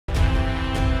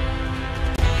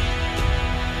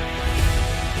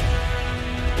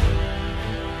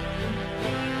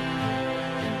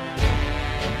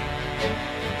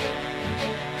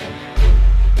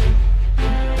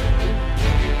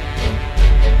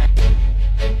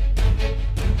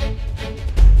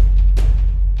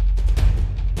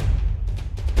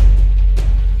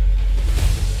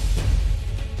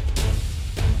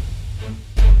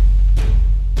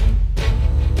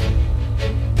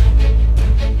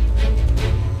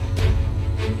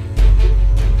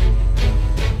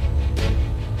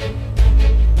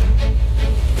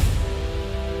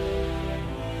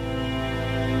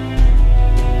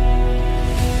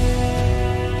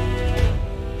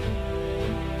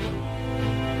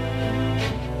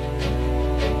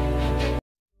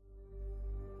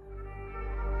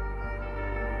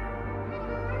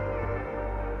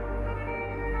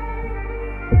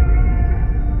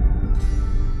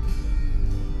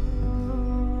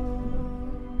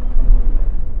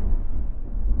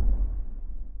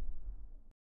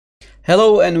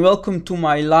Hello and welcome to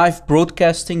my live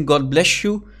broadcasting. God bless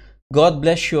you. God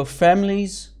bless your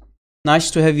families.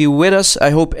 Nice to have you with us. I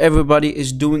hope everybody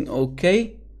is doing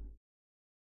okay.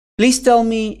 Please tell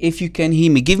me if you can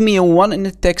hear me. Give me a 1 in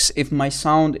the text if my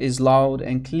sound is loud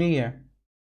and clear.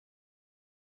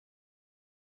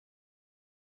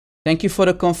 Thank you for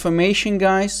the confirmation,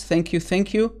 guys. Thank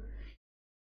you.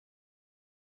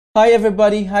 Hi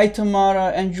everybody, hi Tamara,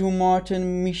 Andrew,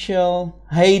 Martin, Michelle,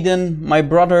 Hayden, my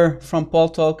brother from Paul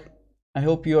Talk. I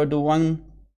hope you are the one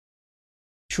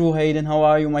true Hayden. How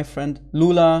are you, my friend?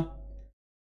 Lula,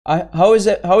 how is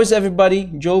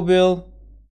everybody? Joe Bill,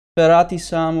 Ferrati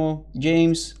Samo,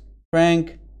 James,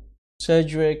 Frank,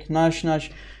 Cedric,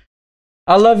 Nash.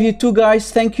 I love you too,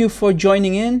 guys. Thank you for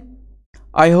joining in.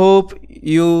 I hope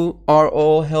you are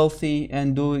all healthy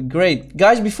and doing great.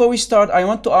 Guys, before we start, I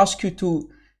want to ask you to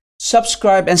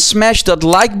subscribe and smash that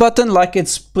like button like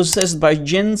it's possessed by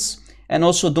jinns, and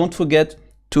also don't forget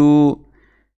to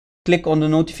click on the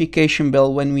notification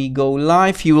bell. When we go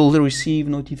live, you will receive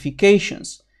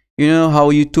notifications. You know how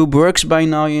YouTube works by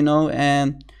now,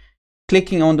 and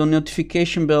clicking on the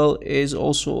notification bell is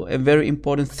also a very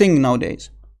important thing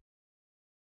nowadays.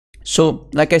 So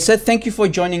like I said, thank you for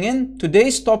joining in.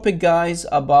 Today's topic, guys,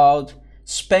 about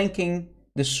spanking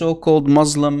the so-called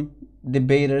Muslim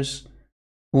debaters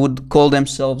who would call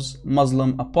themselves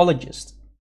Muslim apologists.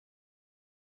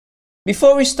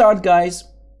 Before we start, guys,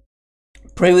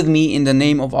 pray with me in the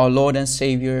name of our Lord and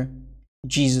Savior,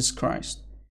 Jesus Christ.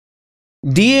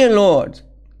 Dear Lord,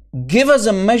 give us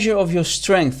a measure of your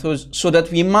strength so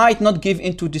that we might not give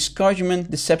into discouragement,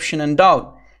 deception, and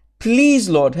doubt. Please,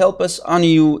 Lord, help us honor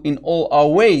you in all our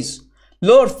ways.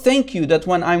 Lord, thank you that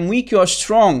when I'm weak, you are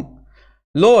strong.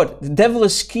 Lord, the devil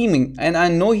is scheming, and I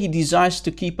know he desires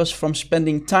to keep us from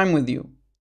spending time with you.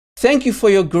 Thank you for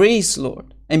your grace,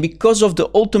 Lord. And because of the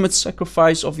ultimate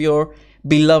sacrifice of your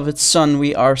beloved Son,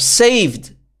 we are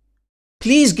saved.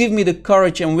 Please give me the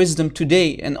courage and wisdom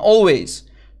today and always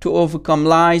to overcome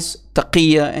lies,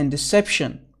 taqiyya, and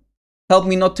deception. Help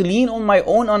me not to lean on my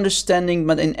own understanding,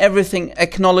 but in everything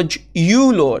acknowledge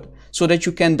you, Lord, so that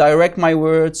you can direct my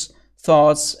words,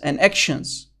 thoughts, and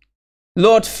actions.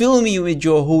 Lord, fill me with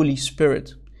your Holy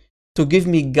Spirit to give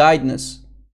me guidance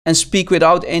and speak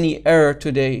without any error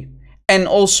today, and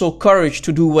also courage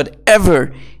to do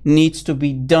whatever needs to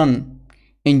be done.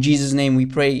 In Jesus' name we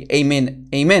pray. Amen.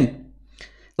 Amen.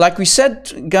 Like we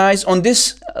said, guys, on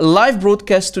this live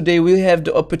broadcast today, we have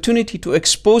the opportunity to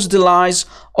expose the lies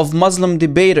of Muslim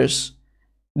debaters,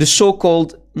 the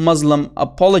so-called Muslim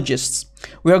apologists.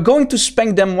 We are going to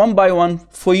spank them one by one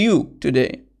for you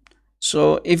today.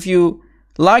 So if you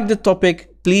like the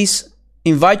topic, please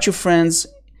invite your friends,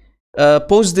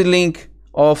 post the link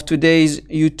of today's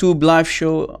YouTube live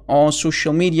show on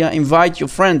social media, invite your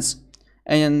friends,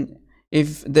 and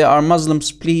if there are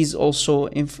Muslims, please also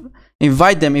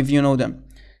invite them if you know them.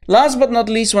 Last but not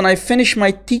least, when I finish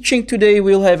my teaching today,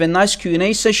 we'll have a nice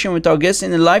Q&A session with our guests in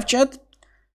the live chat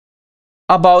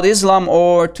about Islam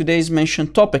or today's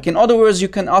mentioned topic. In other words, you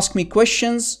can ask me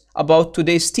questions about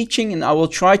today's teaching and I will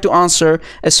try to answer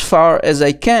as far as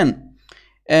I can.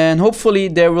 And hopefully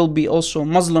there will be also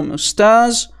Muslim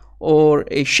ustaz or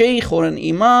a sheikh or an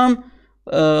imam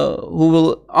who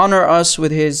will honor us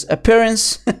with his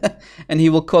appearance and he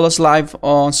will call us live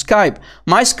on Skype.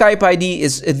 My Skype ID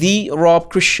is the Rob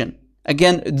Christian.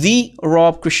 Again, the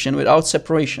Rob Christian without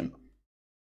separation.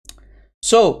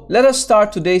 So let us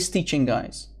start today's teaching,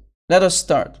 guys. Let us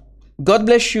start. God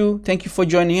bless you. Thank you for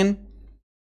joining in.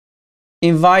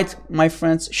 Invite my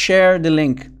friends, share the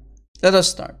link. Let us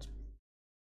start.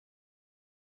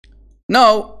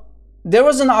 Now, there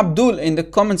was an Abdul in the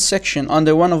comment section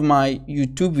under one of my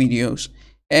YouTube videos,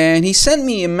 and he sent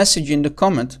me a message in the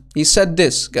comment. He said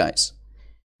this, guys.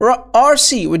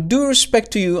 RC, with due respect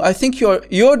to you, I think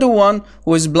you're the one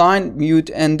who is blind,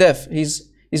 mute, and deaf. He's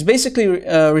basically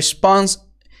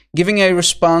giving a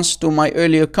response to my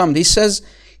earlier comment. He says,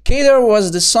 Kedar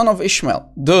was the son of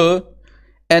Ishmael.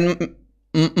 And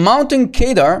Mountain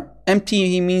Kedar,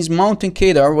 he means Mountain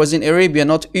Kedar, was in Arabia,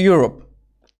 not Europe.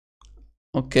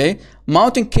 Okay,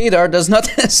 Mountain Kedar does not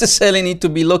necessarily need to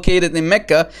be located in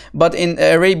Mecca, but in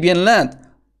Arabian land,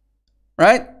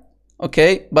 right?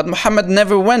 Okay, but Muhammad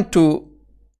never went to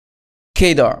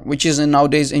Kedar, which is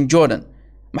nowadays in Jordan.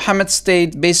 Muhammad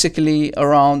stayed basically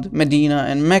around Medina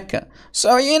and Mecca.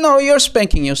 So, you're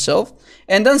spanking yourself.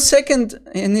 And then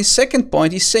in his second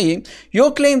point, he's saying,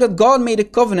 your claim that God made a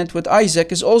covenant with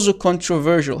Isaac is also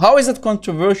controversial. How is it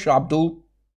controversial, Abdul?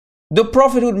 The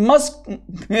prophethood must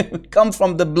come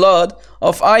from the blood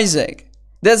of Isaac.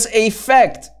 That's a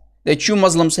fact that you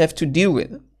Muslims have to deal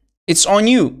with. It's on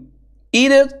you.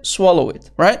 Eat it, swallow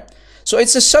it, right? So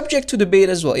it's a subject to debate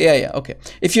as well. Yeah, okay.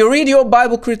 If you read your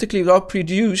Bible critically without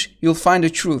prejudice, you'll find the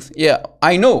truth. Yeah,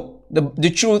 I know. The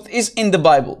truth is in the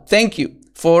Bible. Thank you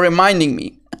for reminding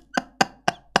me.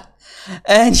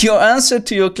 And your answer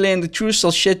to your claim, the truth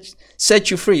shall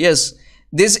set you free. Yes,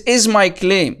 this is my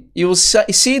claim. You will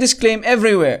see this claim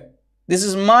everywhere. This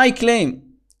is my claim.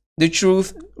 The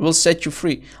truth will set you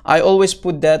free. I always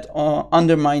put that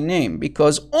under my name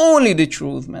because only the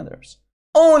truth matters.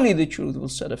 Only the truth will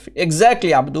set us free.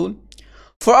 Exactly, Abdul.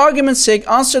 For argument's sake,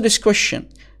 answer this question.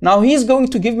 Now he's going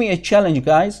to give me a challenge,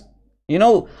 guys. You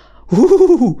know,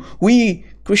 we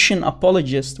Christian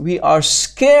apologists, we are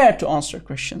scared to answer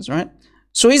questions, right?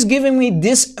 So he's giving me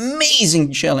this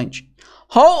amazing challenge.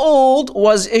 How old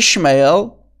was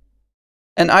Ishmael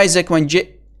and Isaac when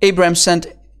Abraham sent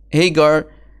Hagar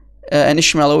and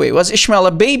Ishmael away? Was Ishmael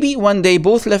a baby when they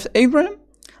both left Abraham?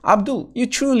 Abdul, you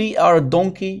truly are a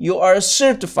donkey. You are a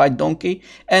certified donkey.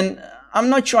 And I'm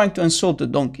not trying to insult the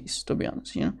donkeys, to be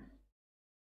honest, you know.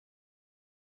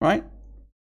 Right?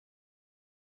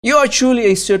 You are truly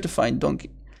a certified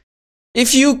donkey.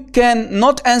 If you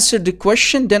cannot answer the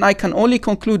question, then I can only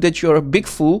conclude that you're a big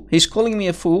fool. He's calling me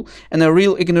a fool and a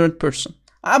real ignorant person.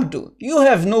 Abdul, you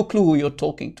have no clue who you're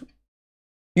talking to.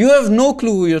 You have no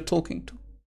clue who you're talking to.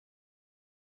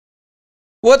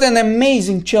 What an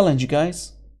amazing challenge,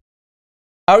 guys.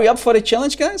 Are you up for the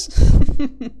challenge, guys?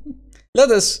 Let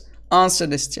us answer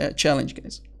this challenge,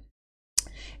 guys.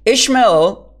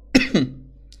 Ishmael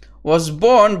was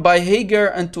born by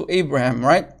Hagar unto Abraham,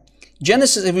 right?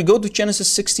 Genesis, if we go to Genesis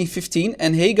 16:15,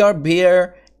 and Hagar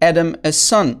bare Adam a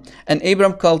son, and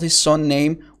Abraham called his son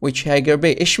name which Hagar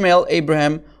bare. Ishmael,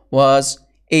 Abraham was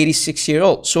 86 years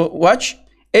old. So watch,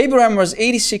 Abraham was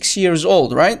 86 years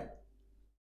old, right?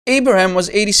 Abraham was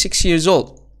 86 years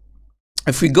old.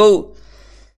 If we go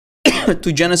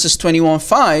to Genesis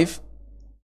 21:5,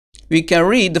 we can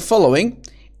read the following.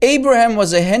 Abraham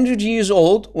was 100 years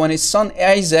old when his son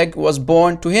Isaac was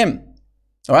born to him.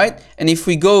 All right? And if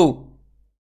we go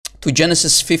to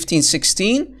Genesis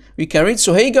 15:16, we can read,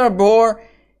 so Hagar bore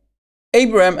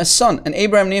Abraham a son, and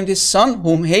Abraham named his son,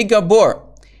 whom Hagar bore,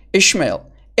 Ishmael.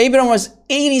 Abraham was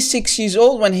 86 years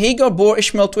old when Hagar bore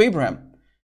Ishmael to Abraham.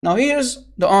 Now here's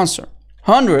the answer.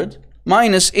 100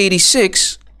 minus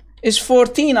 86 is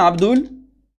 14, Abdul.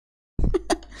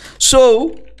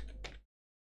 So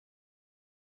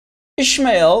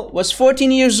Ishmael was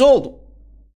 14 years old.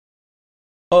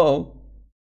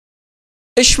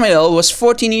 Ishmael was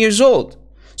 14 years old.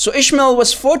 So Ishmael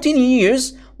was 14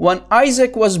 years when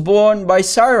Isaac was born by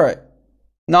Sarah.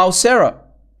 Now Sarah,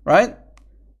 right?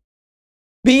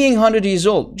 Being 100 years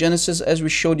old. Genesis, as we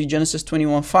showed you, Genesis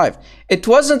 21:5. It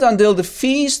wasn't until the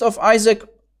feast of Isaac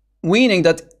weaning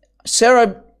that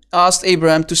Sarah asked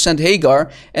Abraham to send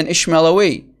Hagar and Ishmael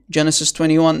away. Genesis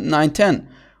 21:9-10.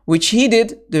 Which he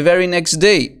did the very next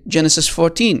day, Genesis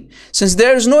 14. Since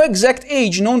there is no exact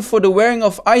age known for the wearing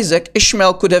of Isaac,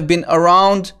 Ishmael could have been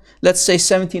around, let's say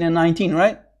 17 and 19,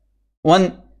 right?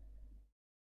 When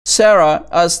Sarah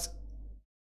asked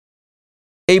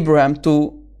Abraham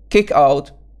to kick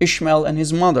out Ishmael and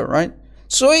his mother, right?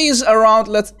 So he is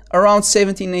around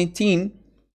 17, 18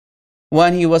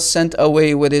 when he was sent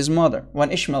away with his mother,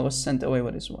 when Ishmael was sent away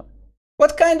with his mother.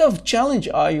 What kind of challenge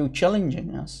are you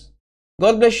challenging us?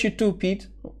 God bless you too, Pete.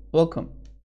 Welcome.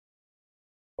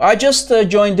 I just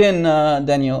joined in,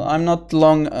 Daniel. I'm not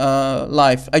long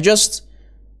live. I just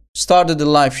started the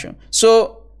live show.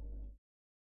 So,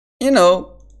 you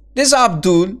know, this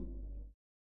Abdul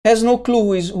has no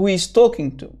clue who he's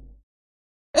talking to.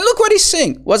 And look what he's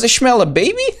saying. Was Ishmael a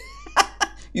baby?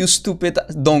 You stupid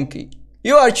donkey.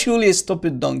 You are truly a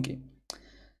stupid donkey.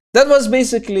 That was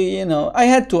basically, you know, I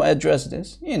had to address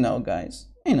this. You know, guys.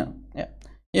 You know, yeah.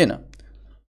 You know.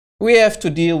 We have to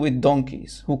deal with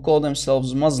donkeys who call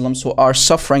themselves Muslims who are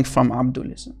suffering from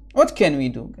Abdulism. What can we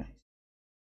do, guys?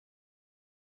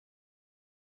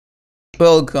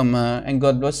 Welcome and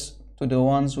God bless to the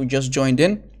ones who just joined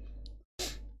in.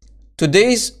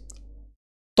 Today's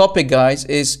topic, guys,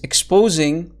 is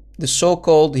exposing the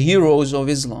so-called heroes of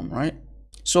Islam, right?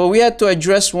 So we had to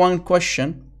address one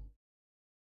question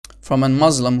from a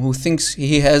Muslim who thinks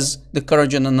he has the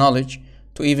courage and the knowledge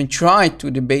to even try to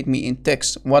debate me in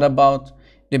text. What about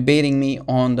debating me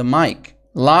on the mic,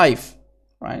 live,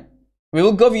 right? We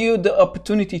will give you the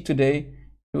opportunity today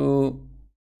to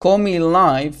call me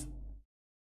live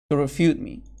to refute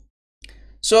me.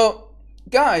 So,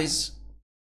 guys,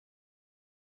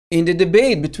 in the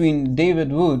debate between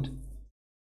David Wood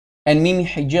and Mimi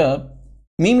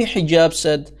Hijab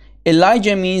said,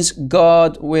 Elijah means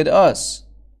God with us.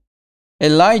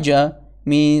 Elijah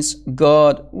means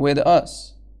God with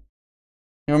us.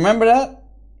 You remember that?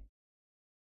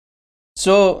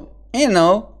 So, you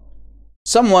know,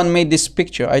 someone made this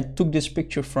picture. I took this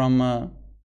picture from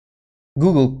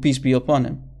Google, peace be upon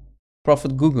him,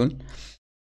 Prophet Google.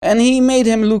 And he made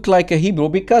him look like a Hebrew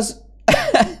because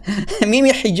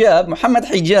Mimi Hijab, Muhammad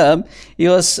Hijab, he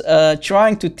was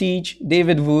trying to teach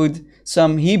David Wood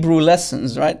some Hebrew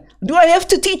lessons, right? Do I have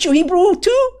to teach you Hebrew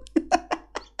too?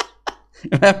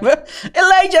 Remember?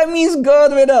 Elijah means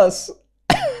God with us.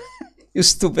 You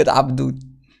stupid Abdul.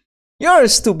 You're a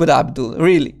stupid Abdul,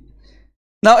 really.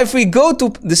 Now, if we go to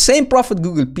the same Prophet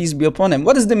Google, peace be upon him,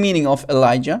 what is the meaning of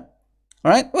Elijah?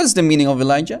 All right? What is the meaning of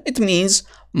Elijah? It means,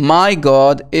 my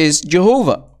God is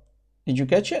Jehovah. Did you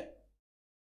catch it?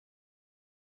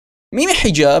 Mimi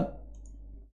Hijab,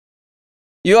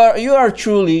 you are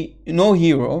truly no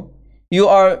hero. You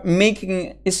are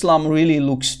making Islam really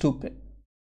look stupid.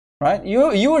 Right?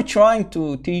 You were trying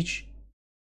to teach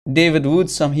David Wood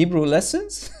some Hebrew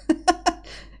lessons.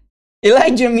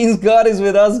 Elijah means God is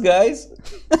with us, guys.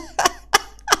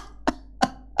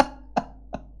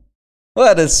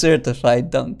 What a certified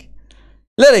donkey.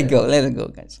 Let it go,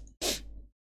 guys.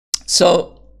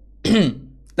 So,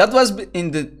 that was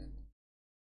in the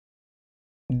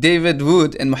David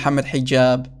Wood and Muhammad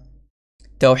Hijab,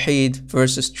 Tawheed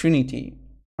versus Trinity.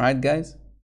 Right, guys?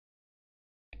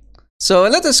 So,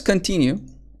 let us continue.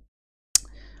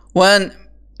 When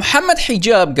Muhammad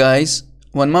Hijab, guys,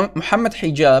 when Muhammad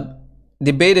Hijab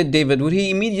debated David Wood,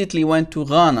 he immediately went to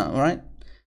Ghana, right?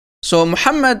 So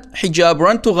Muhammad Hijab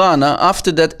ran to Ghana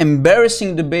after that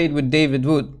embarrassing debate with David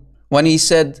Wood when he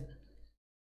said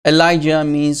Elijah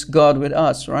means God with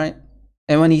us, right?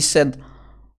 And when he said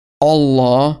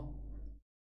Allah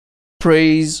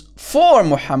prays for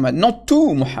Muhammad, not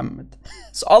to Muhammad.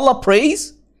 So Allah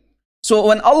prays. So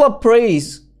when Allah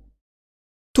prays,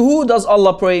 to who does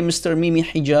Allah pray, Mr. Mimi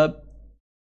Hijab?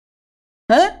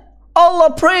 Huh?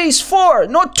 Allah prays for,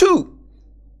 not to.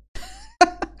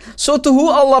 So to who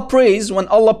Allah prays when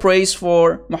Allah prays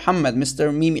for Muhammad,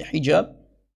 Mr. Mimi Hijab?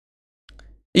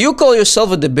 You call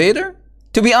yourself a debater?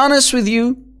 To be honest with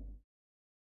you,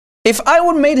 if I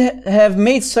would have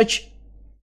made such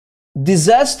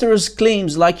disastrous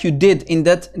claims like you did in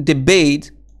that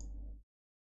debate,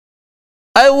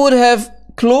 I would have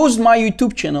closed my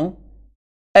YouTube channel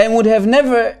and would have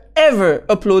never ever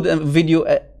uploaded a video,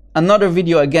 another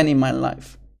video again in my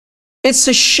life. It's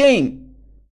a shame.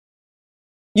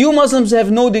 You Muslims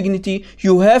have no dignity.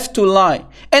 You have to lie.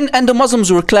 And the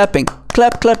Muslims were clapping.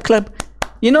 Clap, clap, clap.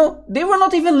 You know, they were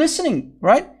not even listening,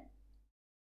 right?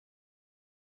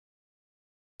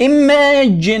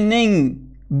 Imagining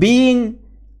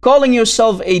calling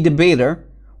yourself a debater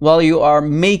while you are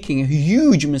making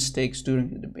huge mistakes during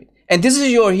the debate. And this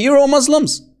is your hero,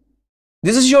 Muslims.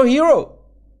 This is your hero.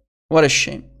 What a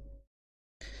shame.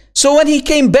 So when he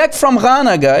came back from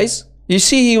Ghana, guys, you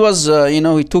see he was,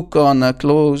 he took on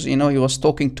clothes, he was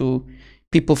talking to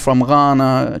people from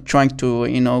Ghana, trying to,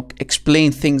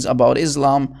 explain things about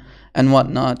Islam and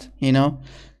whatnot,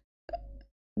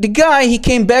 The guy, he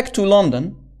came back to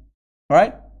London,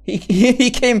 right?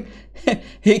 He came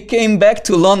back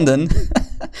to London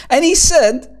and he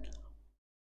said,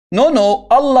 no,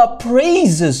 Allah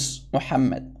praises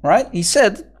Muhammad, right? He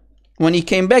said, when he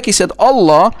came back, he said,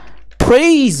 Allah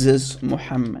praises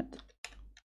Muhammad.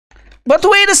 But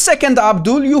wait a second,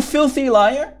 Abdul, you filthy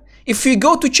liar. If you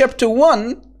go to chapter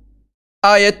 1,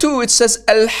 ayah 2, it says,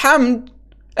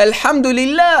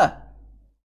 Alhamdulillah.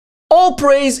 All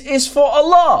praise is for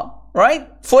Allah, right?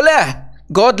 For La,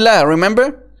 God La,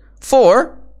 remember?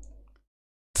 For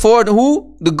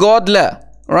who? The God La,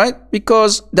 right?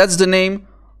 Because that's the name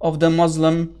of the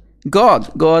Muslim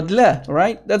God, God La,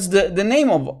 right? That's the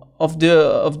name of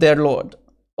their Lord,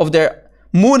 of their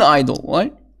moon idol,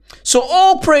 right? So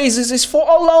all praises is for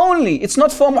Allah only. It's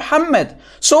not for Muhammad.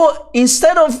 So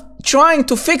instead of trying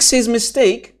to fix his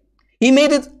mistake, he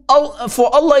made it for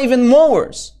Allah even more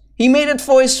worse. He made it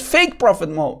for his fake prophet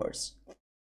more worse.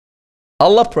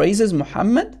 Allah praises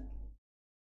Muhammad,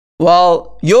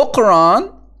 while your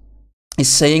Quran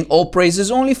is saying all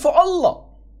praises only for Allah.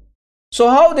 So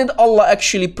how did Allah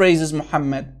actually praises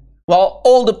Muhammad, while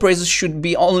all the praises should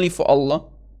be only for Allah?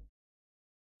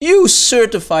 You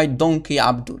certified donkey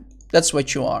Abdul. That's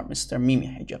what you are, Mr. Mimi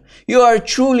Hijab. You are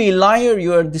truly a liar,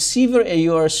 you are a deceiver, and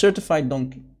you are a certified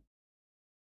donkey.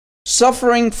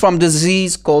 Suffering from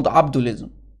disease called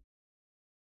Abdulism.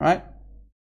 Right?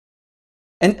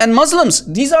 And Muslims,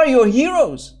 these are your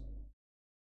heroes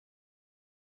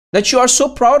that you are so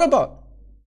proud about.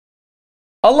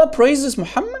 Allah praises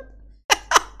Muhammad.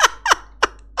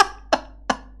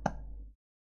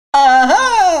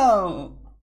 Aha!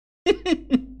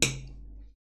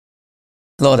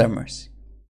 Lord have mercy.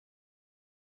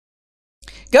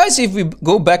 Guys, if we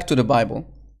go back to the Bible,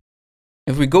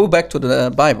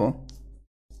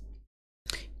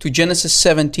 to Genesis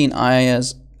 17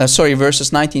 verses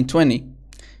 19-20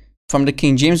 from the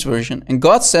King James Version. And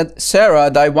God said,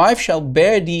 Sarah, thy wife shall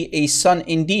bear thee a son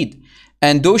indeed,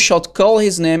 and thou shalt call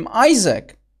his name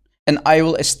Isaac, and I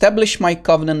will establish my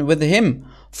covenant with him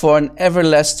for an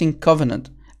everlasting covenant,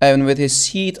 and with his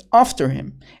seed after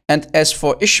him. And as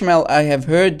for Ishmael, I have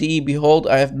heard thee, behold,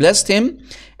 I have blessed him,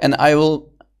 and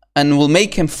will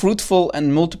make him fruitful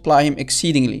and multiply him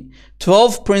exceedingly.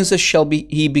 12 princes shall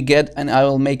he beget, and I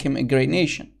will make him a great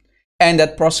nation. And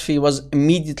that prophecy was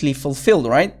immediately fulfilled,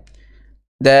 right?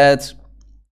 That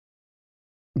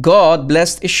God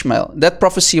blessed Ishmael. That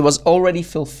prophecy was already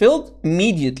fulfilled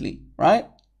immediately, right?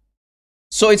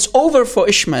 So it's over for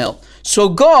Ishmael. So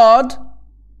God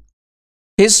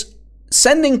is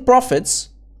sending prophets.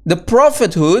 The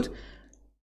prophethood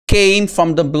came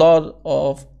from the blood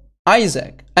of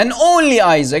Isaac, and only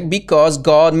Isaac, because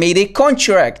God made a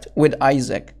contract with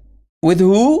Isaac. With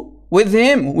who? With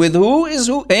him. With who is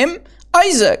who? Him?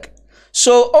 Isaac.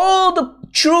 So all the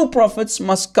true prophets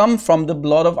must come from the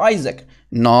blood of Isaac,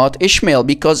 not Ishmael,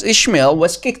 because Ishmael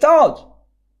was kicked out,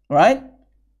 right?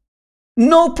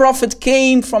 No prophet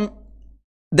came from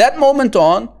that moment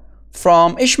on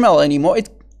from Ishmael anymore.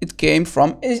 It came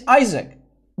from Isaac,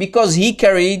 because he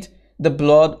carried the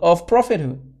blood of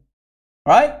prophethood,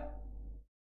 right?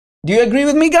 Do you agree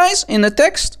with me, guys, in the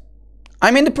text? I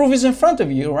mean, the proof is in front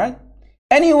of you, right?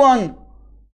 Anyone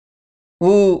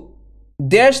who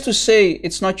dares to say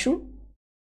it's not true,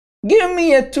 give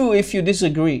me a 2 if you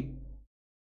disagree.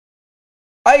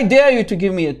 I dare you to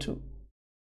give me a 2.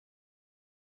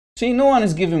 See, no one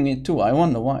is giving me a 2. I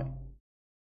wonder why.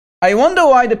 I wonder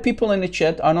why the people in the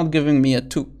chat are not giving me a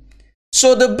 2.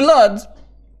 So the blood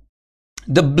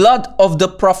of the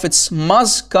prophets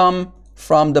must come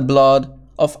from the blood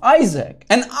of Isaac,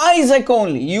 and Isaac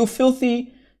only. You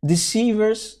filthy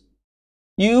deceivers,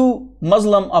 you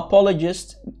Muslim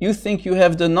apologists, you think you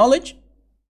have the knowledge?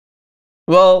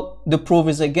 Well, the proof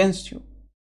is against you.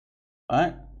 All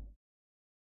right?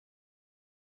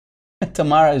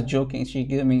 Tamara is joking. She's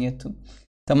giving it to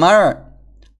Tamara.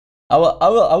 I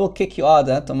will kick you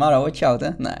out. Tamara, watch out.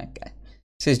 Nah, okay.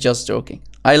 She's just joking.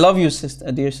 I love you,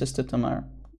 sister, dear sister Tamara.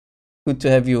 Good to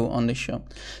have you on the show.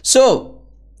 So,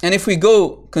 and if we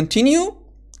continue,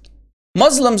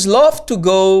 Muslims love to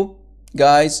go,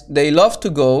 guys, they love to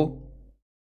go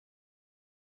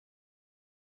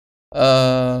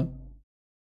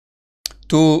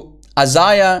to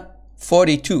Isaiah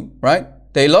 42, right?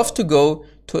 They love to go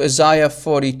to Isaiah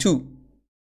 42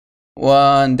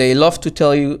 when they love to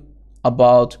tell you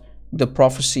about the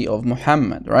prophecy of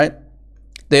Muhammad, right?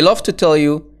 They love to tell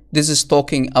you this is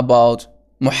talking about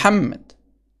Muhammad.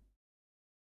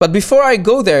 But before I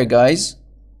go there, guys,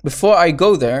 before I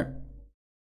go there,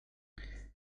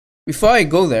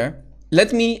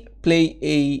 let me play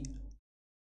a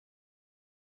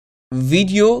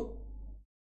video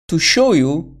to show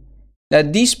you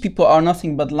that these people are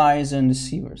nothing but liars and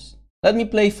deceivers. Let me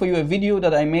play for you a video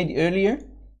that I made earlier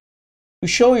to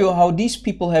show you how these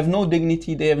people have no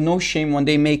dignity, they have no shame when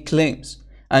they make claims.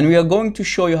 And we are going to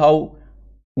show you how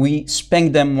we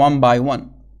spank them one by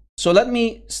one. So let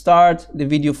me start the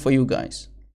video for you guys.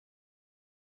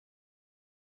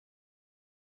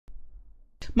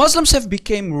 Muslims have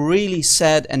become really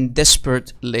sad and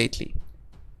desperate lately.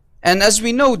 And as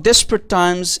we know, desperate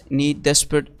times need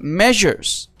desperate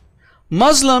measures.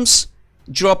 Muslims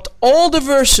dropped all the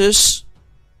verses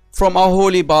from our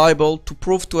Holy Bible to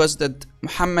prove to us that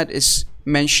Muhammad is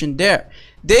mentioned there.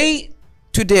 They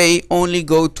today only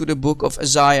go to the book of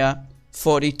Isaiah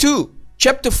 42,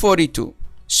 chapter 42.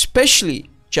 Especially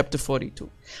chapter 42.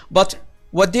 But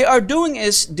what they are doing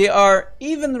is they are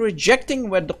even rejecting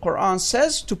what the Quran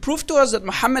says to prove to us that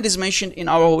Muhammad is mentioned in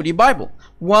our Holy Bible.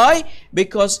 Why?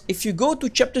 Because if you go to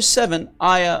chapter 7,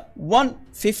 ayah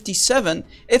 157,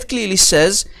 it clearly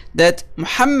says that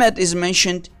Muhammad is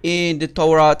mentioned in the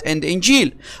Torah and the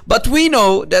Injil. But we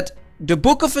know that the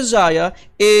book of Isaiah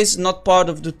is not part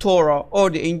of the Torah or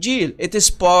the Injil. It is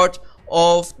part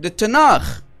of the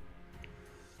Tanakh.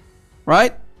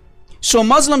 Right? So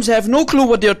Muslims have no clue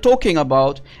what they're talking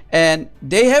about, and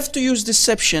they have to use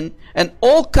deception and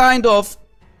all kind of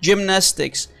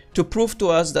gymnastics to prove to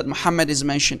us that Muhammad is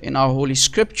mentioned in our Holy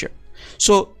Scripture.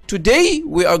 So today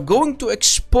we are going to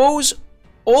expose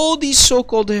all these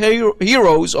so-called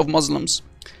heroes of Muslims.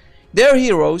 They're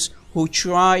heroes who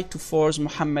try to force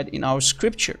Muhammad in our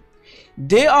Scripture.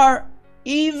 They are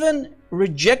even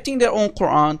rejecting their own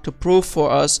Quran to prove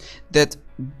for us that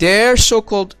their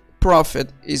so-called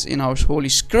prophet is in our holy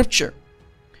scripture.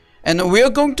 And we are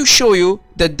going to show you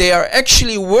that they are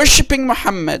actually worshipping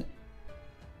Muhammad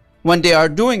when they are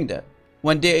doing that.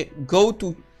 When they go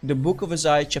to the book of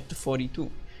Isaiah chapter 42.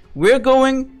 We're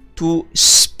going to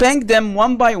spank them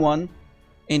one by one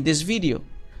in this video.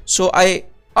 So I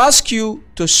ask you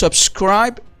to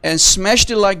subscribe and smash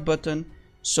the like button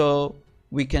so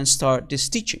we can start this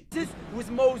teaching. This was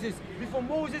Moses. Before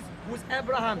Moses was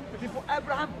Abraham. Before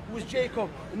Abraham was Jacob.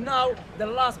 Now the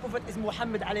last prophet is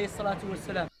Muhammad alayhi salatu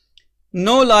wasalam.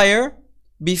 No, liar.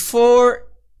 Before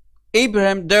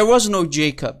Abraham there was no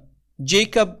Jacob.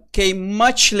 Jacob came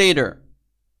much later.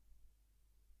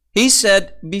 He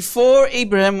said before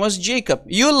Abraham was Jacob.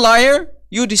 You liar,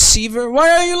 you deceiver. Why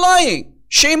are you lying?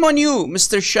 Shame on you,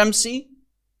 Mr. Shamsi.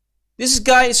 This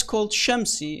guy is called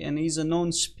Shamsi and he's a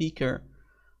known speaker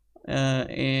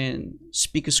in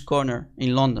Speaker's Corner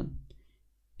in London.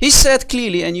 He said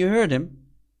clearly, and you heard him,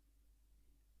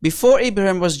 before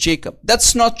Abraham was Jacob.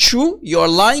 That's not true. You are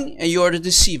lying and you are the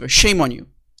deceiver. Shame on you.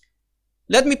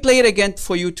 Let me play it again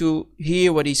for you to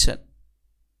hear what he said.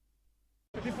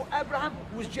 Before Abraham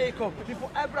was Jacob.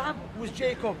 Before Abraham was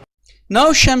Jacob.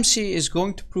 Now Shamsi is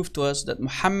going to prove to us that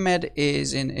Muhammad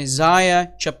is in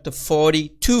Isaiah chapter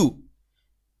 42.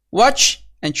 Watch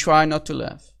and try not to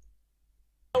laugh.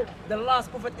 The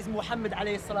last prophet is Muhammad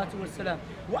alayhi salatu wasalam.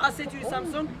 What I say to you,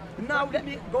 Samson, now let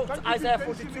me go to Isaiah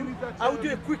 42. I will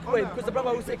do a quick way because the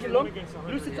brother will take it long.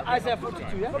 Listen to Isaiah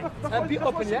 42, yeah? And be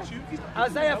open, yeah?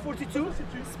 Isaiah 42,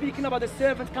 speaking about the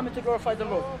servant coming to glorify the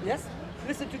Lord, yes?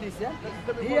 Listen to this, yeah?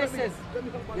 Here it says,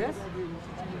 yes?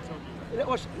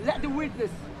 Let the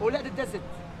wilderness, or let the desert,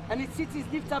 and its cities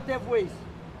lift up their voice.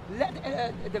 Let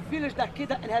the village that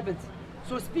Kedar inhabits.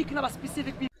 So speaking about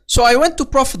specific people. So I went to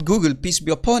Prophet Google, peace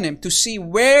be upon him, to see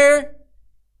where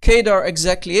Kedar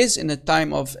exactly is in the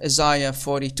time of Isaiah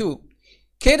 42.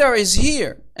 Kedar is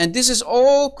here, and this is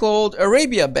all called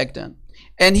Arabia back then.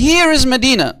 And here is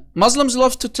Medina. Muslims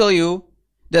love to tell you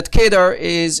that Kedar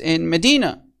is in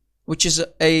Medina, which is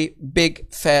a big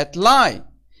fat lie.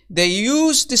 They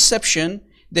use deception,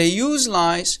 they use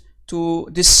lies to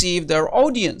deceive their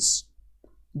audience.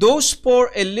 Those poor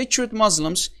illiterate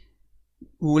Muslims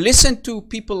who listen to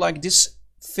people like this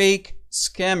fake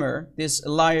scammer, this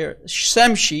liar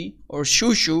Shamsi or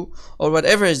Shushu or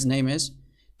whatever his name is,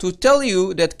 to tell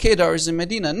you that Kedar is in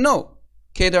Medina. No,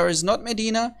 Kedar is not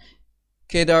Medina.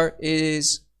 Kedar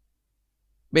is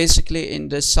basically in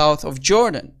the south of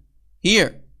Jordan.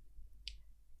 Here.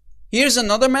 Here's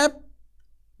another map.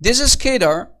 This is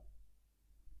Kedar.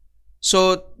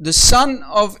 So the son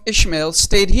of Ishmael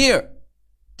stayed here.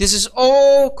 This is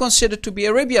all considered to be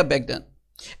Arabia back then.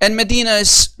 And Medina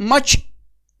is much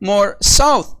more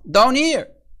south, down here.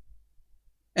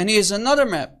 And here's another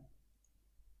map.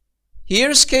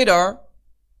 Here's Kedar,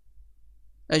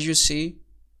 as you see.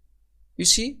 You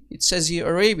see, it says here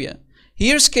Arabia.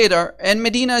 Here's Kedar, and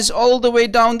Medina is all the way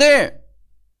down there.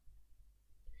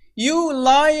 You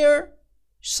liar,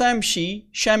 Shamsi,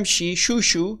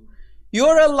 Shushu,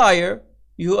 you're a liar,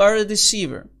 you are a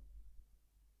deceiver.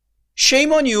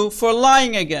 Shame on you for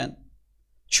lying again,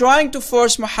 trying to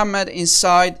force Muhammad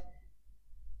inside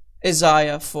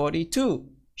Isaiah 42.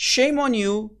 Shame on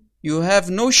you, you have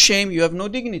no shame, you have no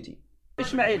dignity.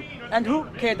 Ishmael, and who?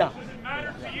 Kedar.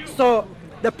 So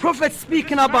the prophet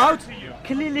speaking about,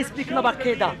 clearly speaking about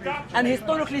Kedar. And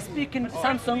historically speaking,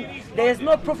 Samson, there is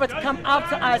no prophet come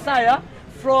after Isaiah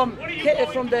from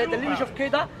the lineage of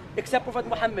Kedar except Prophet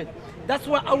Muhammad. That's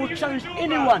why I would challenge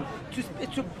anyone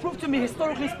to prove to me,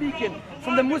 historically speaking,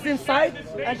 from the Muslim side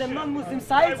and the non-Muslim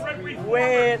side,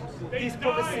 where this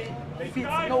prophecy fits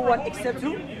no one except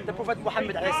who? The Prophet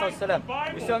Muhammad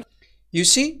ﷺ. You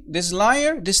see, this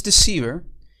liar, this deceiver,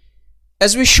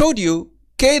 as we showed you,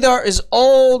 Kedar is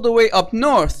all the way up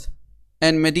north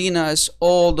and Medina is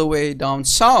all the way down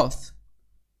south.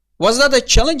 Was that a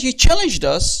challenge? He challenged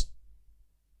us.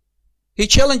 He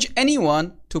challenged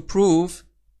anyone to prove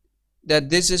that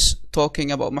this is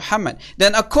talking about Muhammad.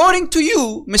 Then according to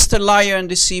you, Mr. Liar and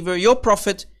Deceiver, your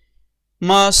prophet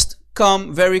must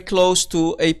come very close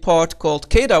to a part called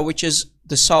Kedar, which is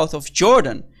the south of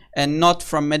Jordan, and not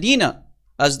from Medina,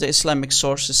 as the Islamic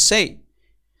sources say.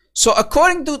 So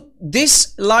according to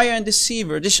this liar and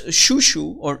deceiver, this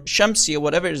Shushu or Shamsi or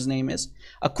whatever his name is,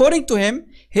 according to him,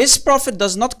 his prophet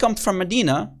does not come from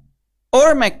Medina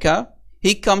or Mecca.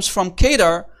 He comes from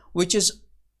Kedar, which is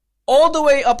all the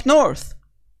way up north.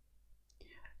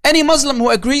 Any Muslim who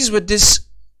agrees with this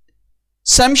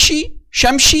Shamsi,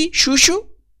 Shushu,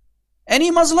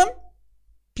 any Muslim,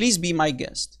 please be my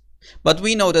guest. But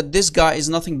we know that this guy is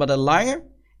nothing but a liar,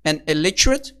 an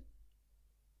illiterate,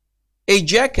 a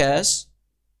jackass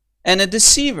and a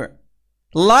deceiver,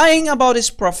 lying about his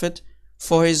prophet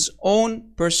for his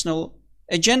own personal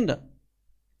agenda.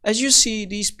 As you see,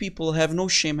 these people have no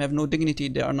shame, have no dignity.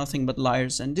 They are nothing but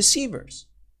liars and deceivers.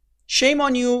 Shame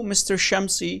on you, Mr.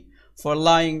 Shamsi, for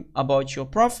lying about your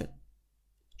prophet,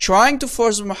 trying to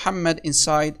force Muhammad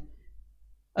inside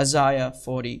Isaiah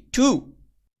 42.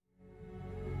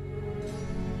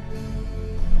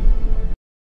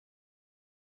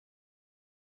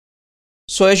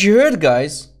 So as you heard,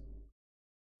 guys,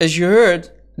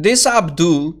 this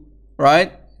Abdul,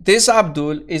 right? This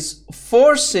Abdul is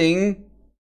forcing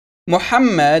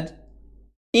Muhammad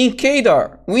in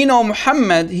Kedar. We know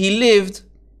Muhammad, he lived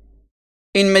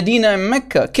in Medina and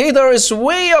Mecca. Kedar is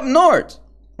way up north,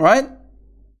 right?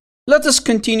 Let us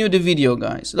continue the video,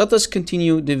 guys. Let us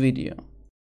continue the video.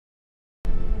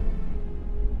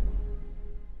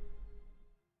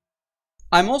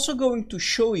 I'm also going to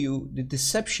show you the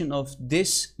deception of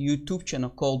this YouTube channel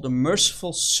called The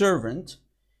Merciful Servant.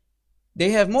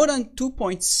 They have more than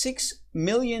 2.6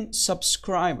 million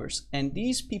subscribers, and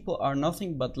these people are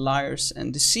nothing but liars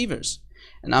and deceivers.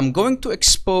 And I'm going to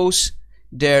expose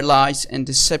their lies and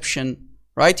deception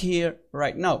right here,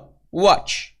 right now.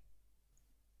 Watch.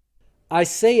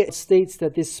 Isaiah states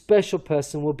that this special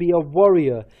person will be a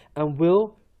warrior and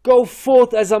will go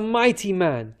forth as a mighty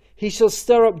man. He shall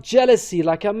stir up jealousy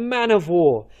like a man of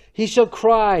war. He shall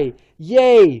cry,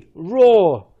 yea,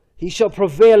 roar. He shall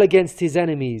prevail against his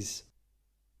enemies.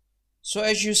 So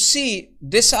as you see,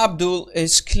 this Abdul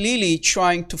is clearly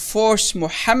trying to force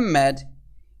Muhammad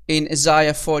in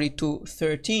Isaiah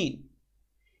 42:13.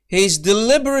 He is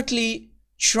deliberately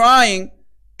trying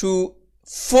to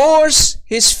force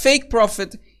his fake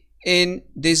prophet in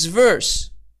this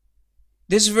verse.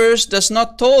 This verse does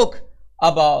not talk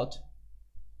about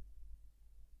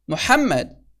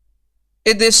Muhammad.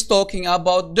 It is talking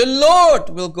about the Lord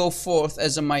will go forth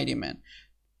as a mighty man.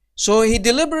 So he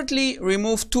deliberately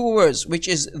removed two words, which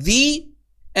is the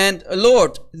and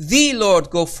Lord. The Lord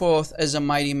go forth as a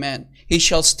mighty man. He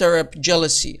shall stir up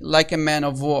jealousy like a man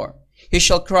of war. He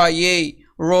shall cry, yea,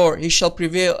 roar. He shall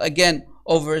prevail again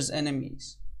over his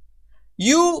enemies.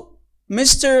 You,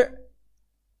 Mr.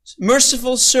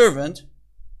 Merciful Servant,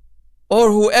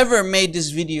 or whoever made this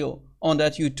video on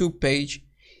that YouTube page,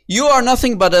 you are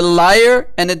nothing but a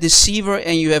liar and a deceiver,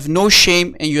 and you have no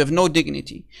shame and you have no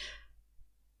dignity.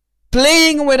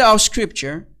 Playing with our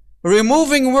scripture,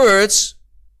 removing words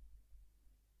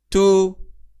to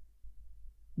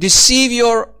deceive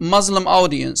your Muslim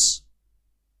audience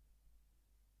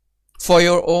for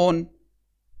your own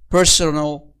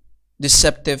personal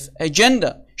deceptive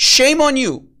agenda. Shame on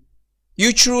you.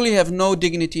 You truly have no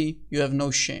dignity. You have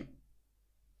no shame.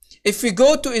 If we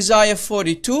go to Isaiah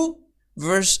 42,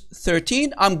 verse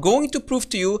 13, I'm going to prove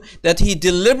to you that he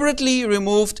deliberately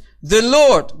removed the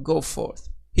Lord go forth.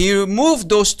 He removed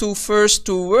those first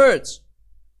two words.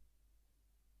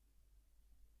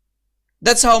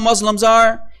 That's how Muslims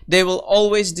are. They will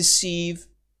always deceive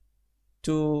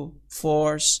to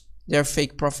force their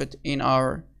fake prophet in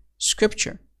our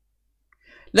scripture.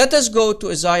 Let us go to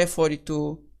Isaiah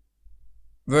 42,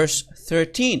 verse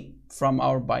 13 from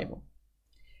our Bible.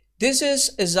 This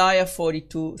is Isaiah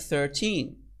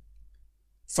 42:13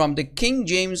 from the King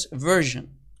James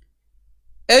Version.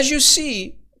 As you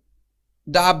see,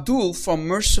 the Abdul from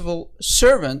Merciful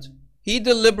Servant, he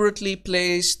deliberately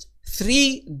placed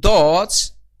 3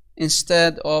 dots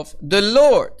instead of the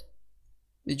Lord.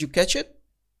 Did you catch it?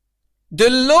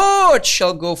 The Lord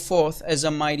shall go forth as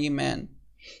a mighty man.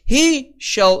 He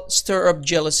shall stir up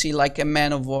jealousy like a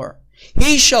man of war.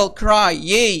 He shall cry,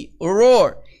 yea,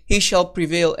 roar. He shall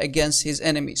prevail against his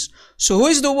enemies. So who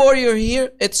is the warrior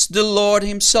here? It's the Lord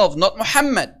himself, not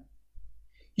Muhammad.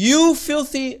 You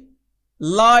filthy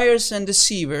liars and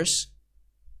deceivers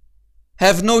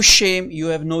have no shame, you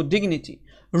have no dignity.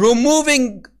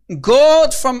 Removing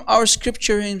God from our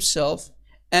scripture himself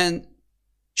and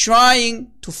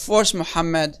trying to force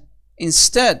Muhammad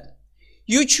instead.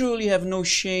 You truly have no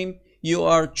shame. You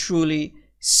are truly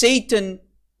Satan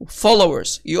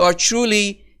followers. You are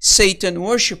truly Satan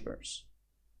worshippers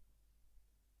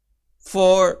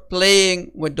for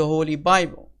playing with the Holy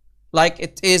Bible like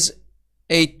it is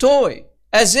a toy,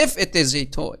 as if it is a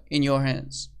toy in your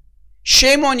hands.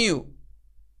 Shame on you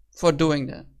for doing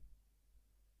that.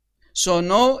 So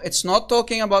no, it's not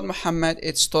talking about Muhammad,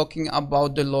 it's talking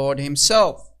about the Lord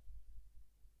himself.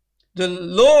 The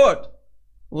Lord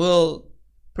will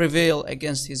prevail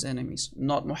against his enemies,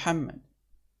 not Muhammad.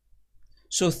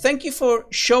 So thank you for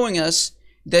showing us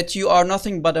that you are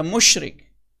nothing but a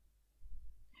mushrik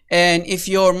and if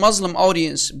your Muslim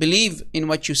audience believe in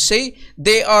what you say,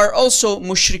 they are also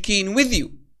mushrikeen with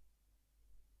you.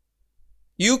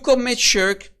 You commit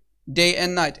shirk day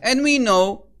and night. And we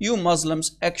know you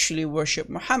Muslims actually worship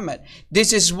Muhammad.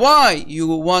 This is why you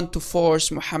want to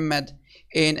force Muhammad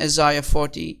in Isaiah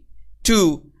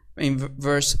 42 in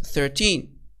verse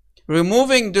 13.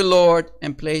 Removing the Lord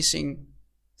and placing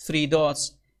 3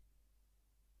 dots.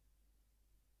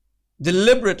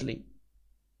 Deliberately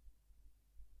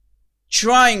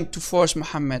trying to force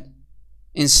Muhammad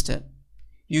instead.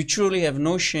 You truly have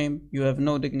no shame, you have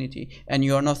no dignity, and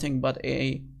you are nothing but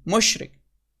a mushrik.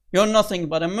 You're nothing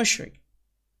but a mushrik.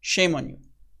 Shame on you.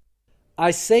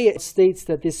 Isaiah states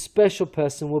that this special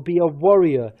person will be a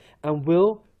warrior and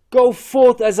will go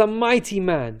forth as a mighty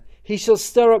man. He shall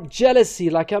stir up jealousy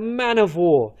like a man of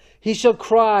war. He shall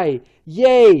cry,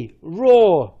 yea,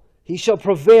 roar. He shall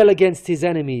prevail against his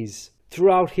enemies.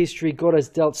 Throughout history, God has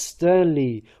dealt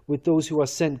sternly with those who are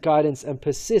sent guidance and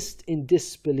persist in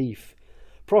disbelief.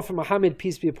 Prophet Muhammad,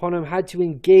 peace be upon him, had to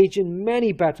engage in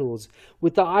many battles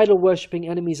with the idol-worshipping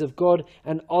enemies of God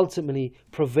and ultimately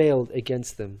prevailed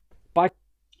against them.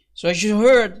 So as you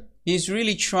heard, he's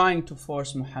really trying to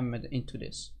force Muhammad into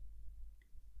this.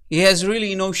 He has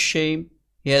really no shame,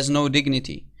 he has no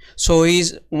dignity. So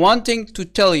he's wanting to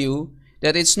tell you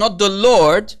that it's not the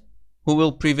Lord who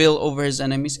will prevail over his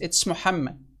enemies, it's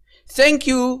Muhammad. Thank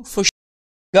you for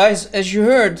guys, as you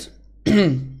heard,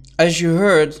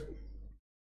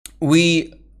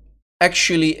 we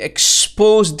actually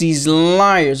exposed these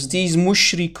liars, these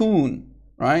mushrikun,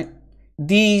 right?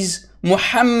 These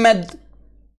Muhammad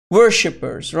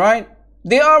worshippers, right?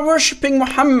 They are worshipping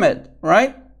Muhammad,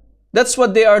 right? That's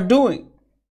what they are doing.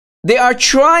 They are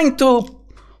trying to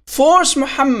force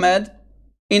Muhammad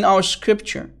in our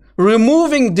scripture,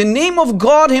 removing the name of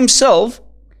God himself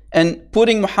and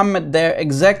putting Muhammad there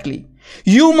exactly.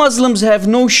 You Muslims have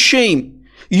no shame.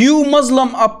 You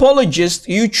Muslim apologists,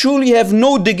 you truly have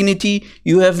no dignity,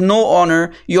 you have no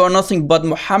honor, you are nothing but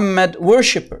Muhammad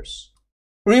worshippers.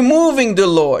 Removing the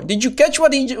Lord. Did you catch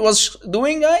what he was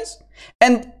doing, guys?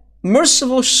 And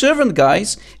Merciful Servant,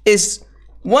 guys, is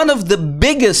one of the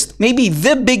biggest, maybe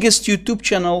the biggest YouTube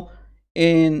channel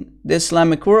in the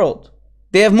Islamic world.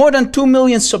 They have more than 2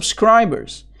 million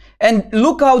subscribers. And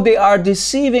look how they are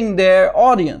deceiving their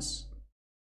audience.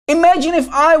 Imagine if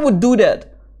I would do that.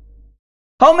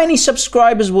 How many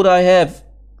subscribers would I have?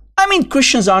 I mean,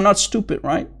 Christians are not stupid,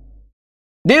 right?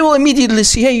 They will immediately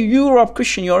say, hey, you're a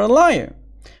Christian, you're a liar.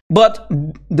 But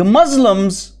the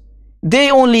Muslims, they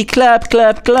only clap,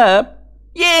 clap, clap.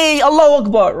 Yay, Allahu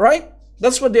Akbar, right?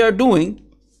 That's what they are doing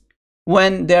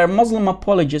when they are Muslim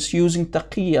apologists using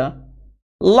taqiyya,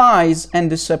 lies and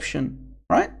deception,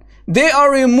 right? They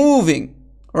are removing,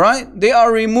 right? They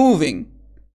are removing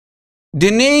the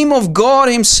name of God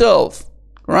himself,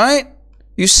 right?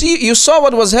 You see, you saw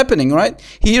what was happening, right?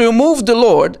 He removed the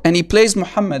Lord and he placed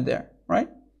Muhammad there, right?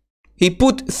 He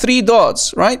put 3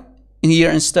 dots, right,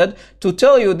 here instead to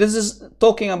tell you this is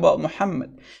talking about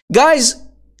Muhammad. Guys,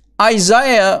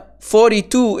 Isaiah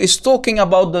 42 is talking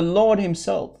about the Lord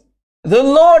himself. The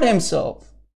Lord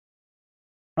himself,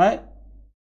 right?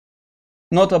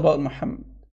 Not about Muhammad.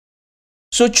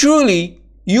 So truly,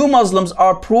 you Muslims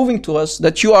are proving to us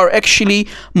that you are actually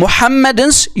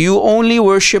Muhammadans. You only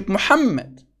worship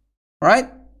Muhammad, right?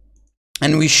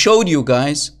 And we showed you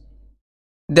guys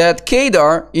that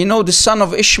Kedar, you know, the son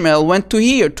of Ishmael, went to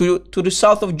here, to the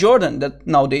south of Jordan that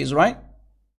nowadays, right?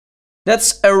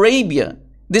 That's Arabia.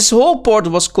 This whole port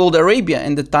was called Arabia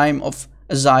in the time of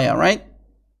Isaiah, right?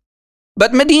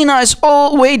 But Medina is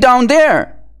all way down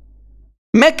there.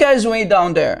 Mecca is way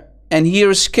down there. And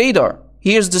here's Kedar.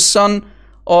 Here's the son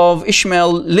of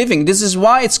Ishmael living. This is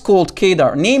why it's called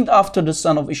Kedar, named after the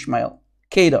son of Ishmael.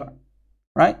 Kedar,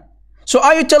 right? So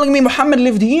are you telling me Muhammad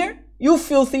lived here? You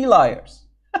filthy liars.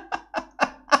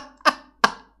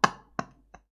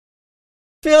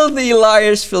 Filthy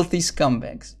liars, filthy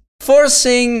scumbags.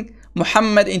 Forcing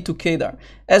Muhammad into Kedar.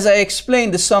 As I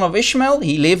explained, the son of Ishmael,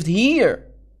 he lived here.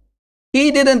 He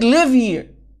didn't live here.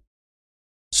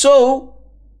 So,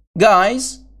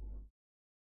 guys,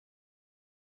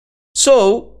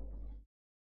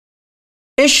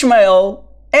 Ishmael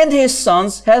and his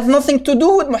sons have nothing to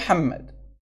do with Muhammad.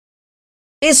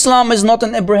 Islam is not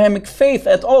an Abrahamic faith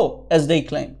at all, as they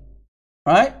claim.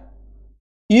 Right?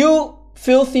 You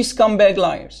filthy scumbag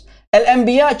liars.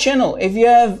 Al-Anbiya channel, if you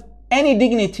have any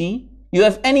dignity, you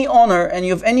have any honor, and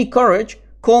you have any courage,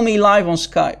 call me live on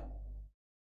Skype.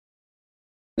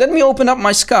 Let me open up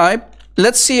my Skype.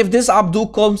 Let's see if this Abdul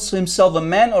calls himself a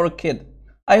man or a kid.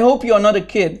 I hope you are not a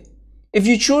kid. If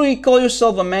you truly call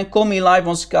yourself a man, call me live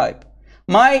on Skype.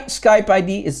 My Skype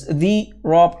ID is the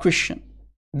Rob Christian.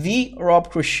 The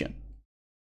Rob Christian.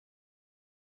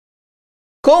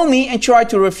 Call me and try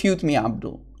to refute me,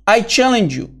 Abdul. I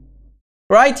challenge you.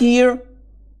 Right here,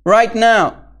 right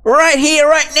now. Right here,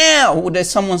 right now. There's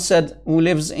someone said who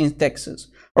lives in Texas.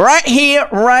 Right here,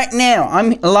 right now.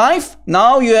 I'm live.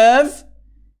 Now you have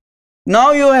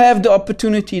the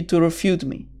opportunity to refute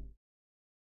me.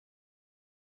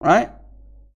 Right?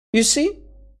 You see?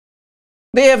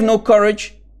 They have no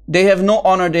courage. They have no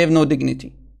honor. They have no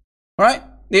dignity. Right?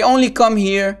 They only come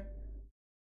here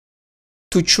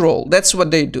to troll. That's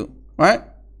what they do. Right?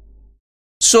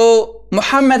 So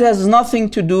Muhammad has nothing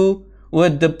to do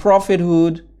with the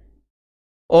prophethood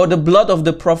or the blood of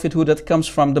the prophethood that comes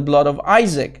from the blood of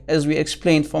Isaac, as we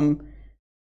explained from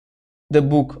the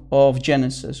book of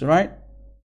Genesis, right?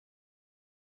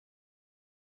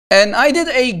 And I did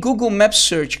a Google Map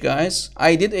search, guys.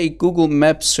 I did a Google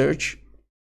Map search.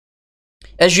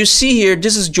 As you see here,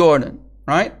 this is Jordan,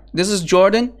 right? This is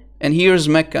Jordan, and here's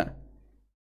Mecca.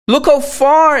 Look how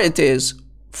far it is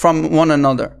from one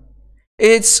another.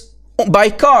 It's by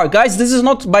car. Guys, this is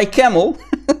not by camel.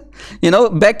 You know,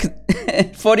 back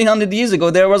 1400 years ago,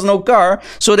 there was no car,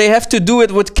 so they have to do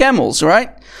it with camels,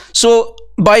 right? So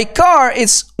by car,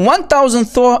 it's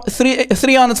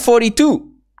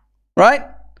 1,342, right?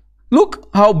 Look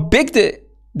how big the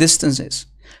distance is.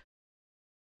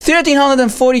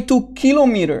 1,342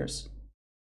 kilometers.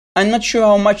 I'm not sure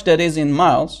how much that is in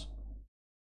miles,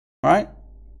 right?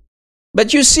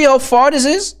 But you see how far this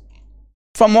is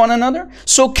from one another?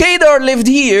 So Kedar lived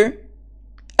here,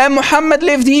 and Muhammad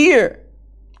lived here,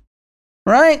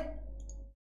 right?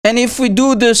 And if we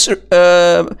do this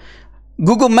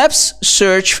Google Maps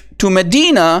search to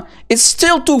Medina, it's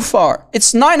still too far.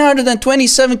 It's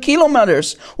 927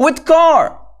 kilometers with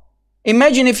car.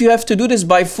 Imagine if you have to do this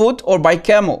by foot or by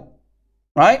camel,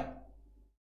 right?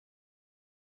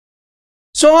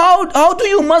 So how do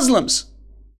you Muslims,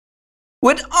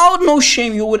 without no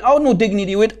shame, without no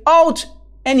dignity, without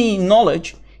any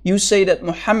knowledge, you say that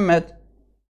Muhammad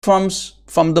comes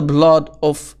from the blood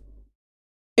of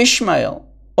Ishmael,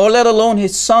 or let alone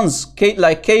his sons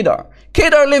like Kedar.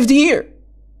 Kedar lived here.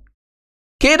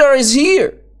 Kedar is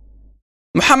here.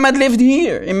 Muhammad lived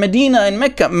here in Medina and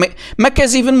Mecca. Mecca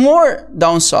is even more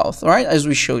down south, right? As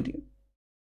we showed you.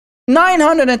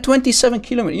 927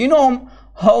 kilometers. You know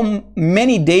how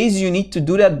many days you need to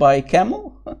do that by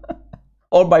camel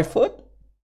or by foot?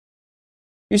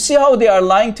 You see how they are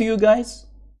lying to you guys?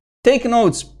 Take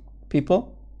notes,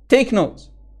 people. Take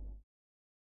notes.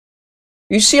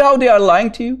 You see how they are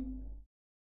lying to you?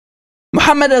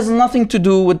 Muhammad has nothing to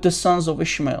do with the sons of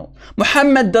Ishmael.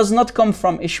 Muhammad does not come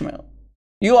from Ishmael.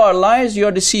 You are liars, you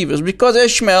are deceivers, because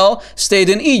Ishmael stayed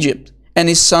in Egypt and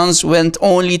his sons went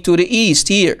only to the east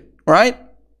here, right?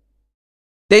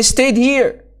 They stayed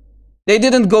here. They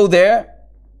didn't go there.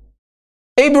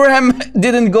 Abraham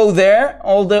didn't go there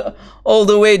all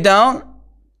the way down.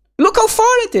 Look how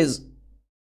far it is.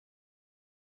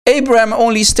 Abraham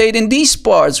only stayed in these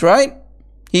parts, right?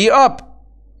 Here up,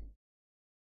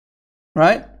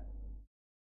 right?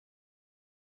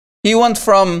 He went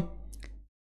from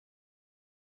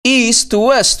east to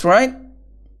west, right?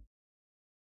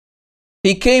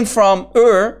 He came from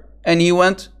Ur and he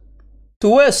went to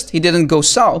west. He didn't go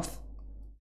south.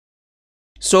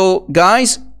 So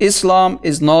guys, Islam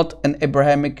is not an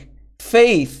Abrahamic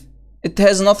faith. It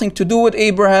has nothing to do with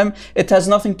Abraham. It has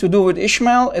nothing to do with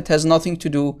Ishmael. It has nothing to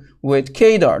do with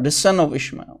Kedar, the son of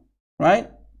Ishmael, right?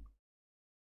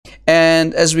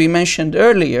 And as we mentioned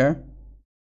earlier,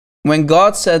 when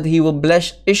God said he will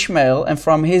bless Ishmael and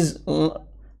from his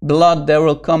blood there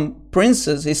will come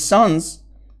princes, his sons,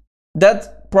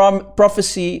 that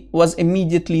prophecy was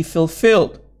immediately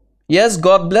fulfilled. Yes,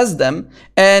 God blessed them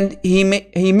and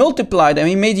he multiplied them.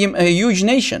 He made him a huge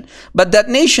nation. But that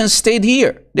nation stayed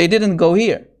here. They didn't go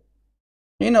here.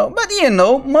 But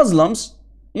Muslims,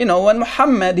 when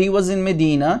Muhammad, he was in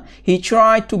Medina, he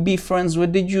tried to be friends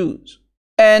with the Jews.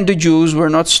 And the Jews were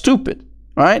not stupid,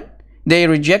 right? They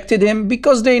rejected him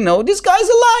because they know this guy's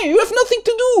a liar. You have nothing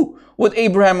to do with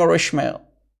Abraham or Ishmael.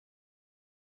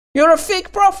 You're a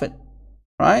fake prophet,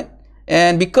 right?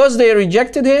 And because they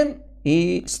rejected him,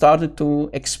 he started to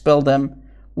expel them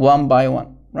one by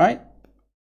one, right?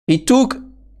 He took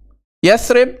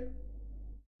Yathrib,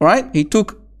 right? He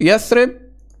took Yathrib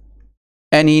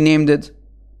and he named it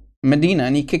Medina,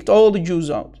 and he kicked all the Jews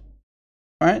out,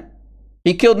 right?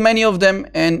 He killed many of them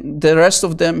and the rest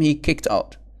of them he kicked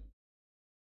out.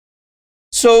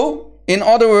 So, in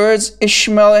other words,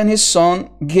 Ishmael and his son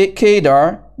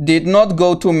Kedar did not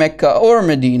go to Mecca or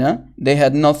Medina. They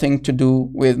had nothing to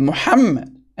do with Muhammad.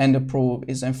 and the proof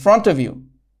is in front of you,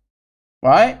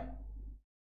 right?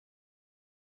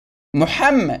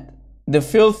 Muhammad, the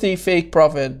filthy fake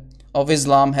prophet of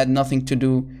Islam, had nothing to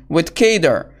do with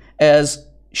Kedar, as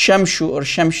Shamshu or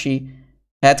Shamshi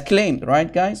had claimed,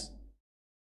 right guys?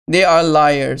 They are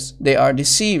liars, they are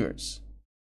deceivers.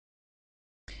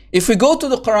 If we go to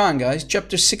the Quran, guys,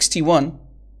 chapter 61,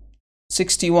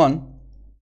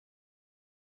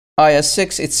 ayah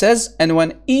 6, it says, "And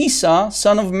when Isa,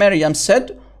 son of Maryam, said,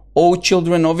 O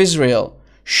children of Israel,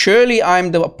 surely I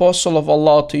am the apostle of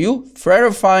Allah to you,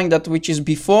 verifying that which is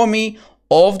before me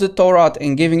of the Torah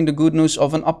and giving the good news of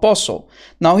an apostle."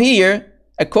 Now here,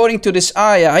 according to this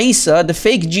ayah, Isa, the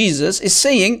fake Jesus, is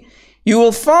saying, you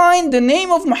will find the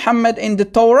name of Muhammad in the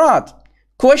Torah.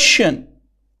 Question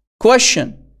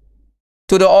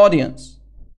to the audience.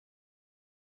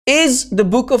 Is the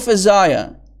book of Isaiah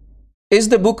in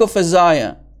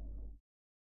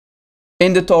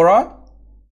the Torah?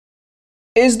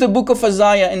 Is the book of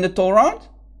Isaiah in the Torah?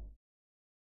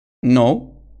 No.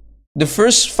 The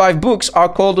first 5 books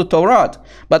are called the Torah,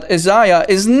 but Isaiah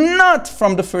is not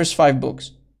from the first 5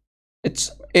 books. It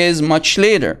is much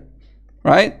later,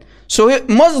 right? So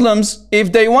Muslims, if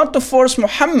they want to force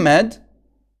Muhammad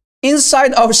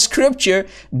inside our scripture,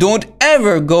 don't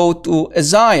ever go to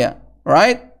Isaiah,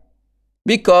 right?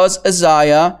 Because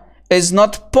Isaiah is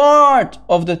not part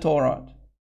of the Torah.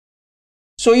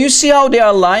 So you see how they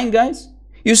are lying, guys?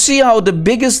 You see how the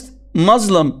biggest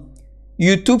Muslim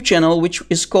YouTube channel, which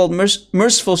is called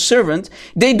Merciful Servant,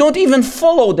 they don't even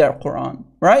follow their Quran,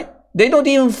 right? They don't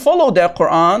even follow their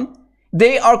Quran.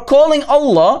 They are calling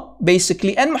Allah,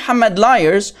 basically, and Muhammad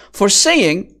liars for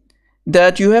saying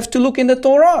that you have to look in the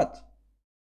Torah.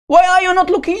 Why are you not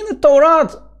looking in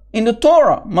the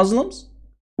Torah, Muslims?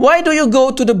 Why do you go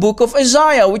to the book of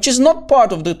Isaiah, which is not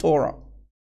part of the Torah?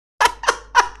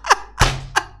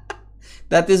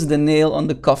 That is the nail on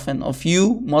the coffin of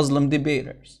you Muslim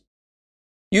debaters.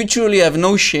 You truly have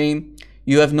no shame,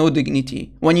 you have no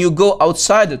dignity when you go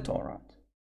outside the Torah.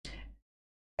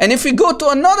 And if we go to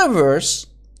another verse,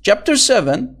 chapter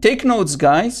 7, take notes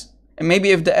guys, and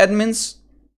maybe if the admins,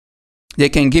 they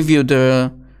can give you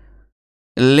the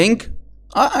link.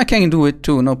 I can do it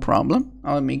too, no problem.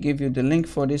 Let me give you the link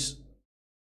for this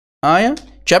ayah.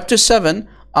 Chapter 7,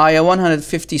 ayah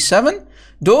 157.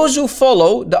 Those who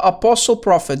follow the apostle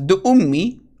prophet, the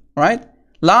Ummi, right?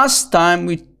 Last time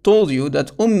we told you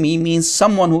that Ummi means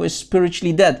someone who is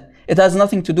spiritually dead. It has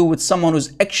nothing to do with someone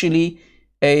who's actually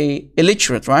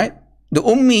illiterate, right? The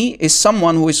Ummi is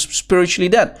someone who is spiritually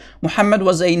dead. Muhammad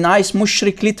was a nice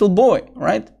mushrik little boy,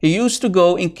 right? He used to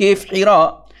go in cave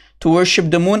Hira to worship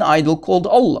the moon idol called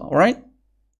Allah, right?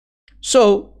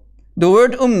 So the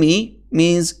word Ummi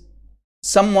means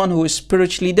someone who is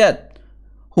spiritually dead,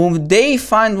 whom they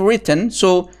find written.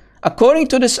 So according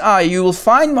to this ayah, you will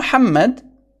find Muhammad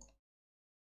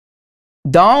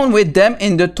down with them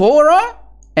in the Torah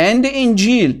and the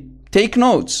Injil. Take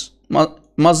notes.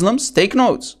 Muslims, take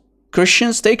notes.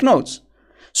 Christians, take notes.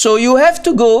 So you have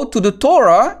to go to the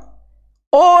Torah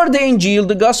or the Injil,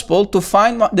 the Gospel, to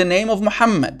find the name of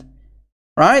Muhammad,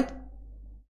 right?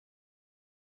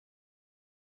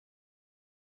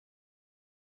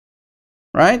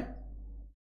 Right?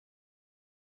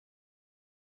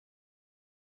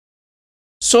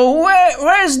 So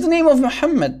where is the name of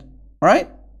Muhammad, right?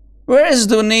 Where is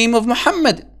the name of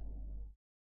Muhammad?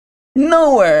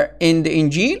 Nowhere in the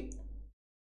Injil,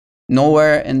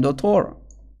 nowhere in the Torah.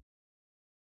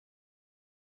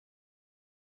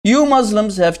 You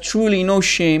Muslims have truly no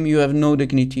shame, you have no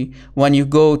dignity when you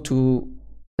go to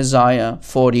Isaiah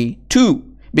 42.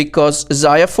 Because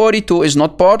Isaiah 42 is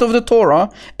not part of the Torah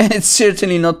and it's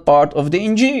certainly not part of the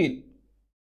Injil.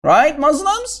 Right,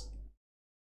 Muslims?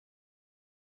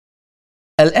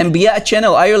 Al-Anbiya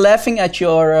channel, are you laughing at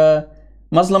your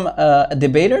Muslim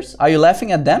debaters? Are you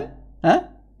laughing at them? Huh?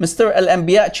 Mr.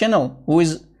 Al-Anbiya channel, who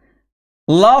is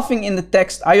laughing in the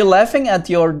text, are you laughing at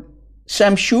your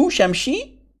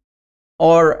Shamshi?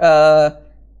 Or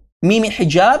Mimi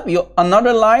Hijab, you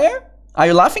another liar? Are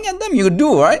you laughing at them? You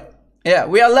do, right? Yeah,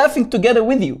 we are laughing together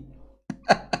with you.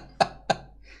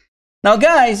 Now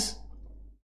guys,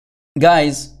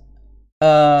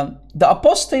 the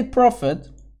apostate prophet,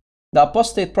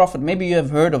 maybe you have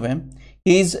heard of him.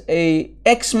 He's a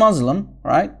ex-Muslim,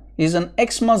 right? He's an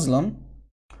ex-Muslim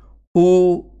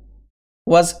who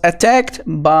was attacked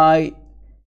by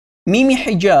Mimi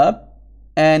Hijab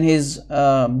and his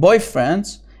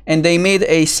boyfriends, and they made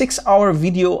a 6-hour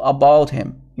video about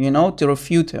him, you know, to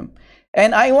refute him.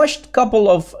 And I watched a couple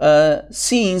of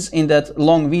scenes in that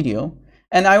long video,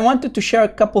 and I wanted to share a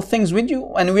couple things with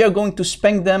you, and we are going to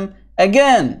spank them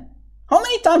again. How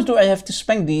many times do I have to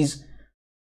spank these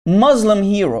Muslim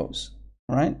heroes,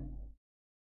 right?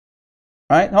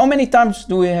 Right? How many times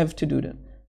do we have to do that?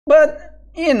 But,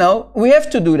 you know, we have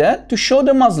to do that to show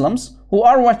the Muslims who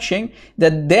are watching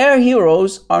that their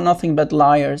heroes are nothing but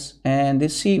liars and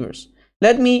deceivers.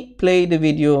 Let me play the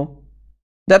video,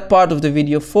 that part of the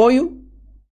video for you,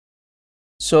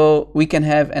 so we can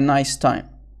have a nice time.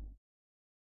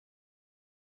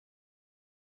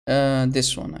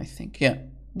 This one, I think. Yeah,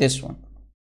 this one.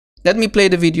 Let me play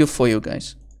the video for you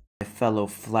guys. My fellow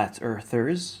flat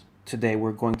earthers, today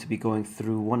we're going to be going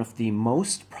through one of the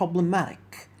most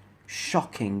problematic,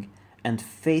 shocking, and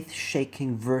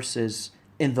faith-shaking verses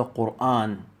in the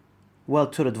Quran. Well,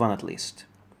 to Ridwan at least.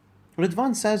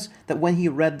 Ridwan says that when he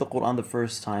read the Quran the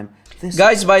first time, this...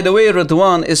 Guys, by the way,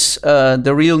 Ridwan is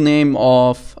the real name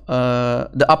of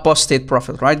the apostate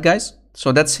prophet, right, guys?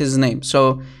 So that's his name.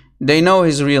 So they know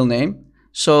his real name.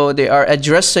 So they are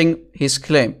addressing his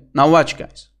claim. Now watch,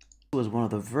 guys. It was one of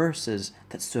the verses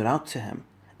that stood out to him,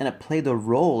 and it played a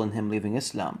role in him leaving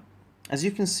Islam. As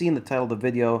you can see in the title of the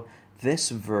video, this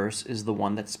verse is the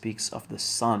one that speaks of the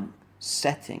sun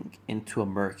setting into a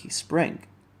murky spring.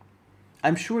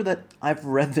 I'm sure that I've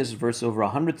read this verse over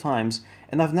 100 times,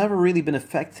 and I've never really been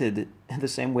affected in the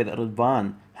same way that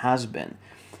Ridwan has been.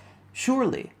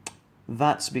 Surely,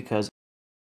 that's because...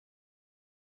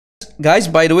 Guys,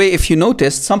 by the way, if you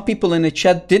noticed, some people in the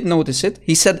chat did notice it.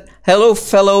 He said, hello,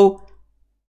 fellow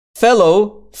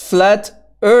flat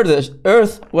earthers.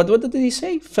 What did he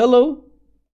say? Fellow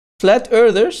flat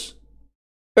earthers?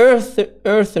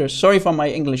 Earthers. Sorry for my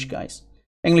English, guys.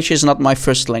 English is not my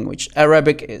first language.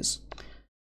 Arabic is.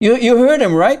 You heard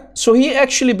him, right? So he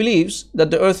actually believes that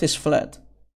the earth is flat.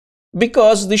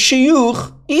 Because the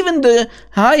shuyukh, even the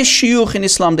highest shuyukh in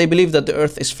Islam, they believe that the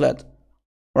earth is flat.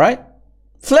 Right?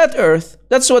 Flat earth.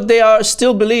 That's what they are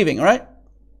still believing, right?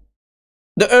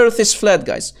 The earth is flat,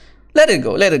 guys. Let it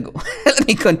go, let it go. Let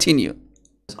me continue.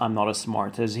 I'm not as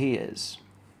smart as he is.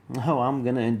 Oh, I'm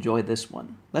gonna enjoy this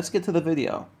one. Let's get to the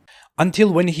video.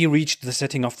 Until when he reached the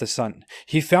setting of the sun,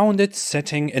 he found it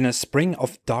setting in a spring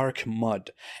of dark mud,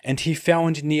 and he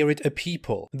found near it a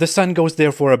people. The sun goes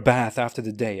there for a bath after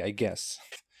the day, I guess.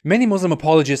 Many Muslim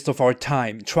apologists of our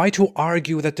time try to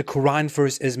argue that the Quran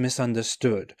verse is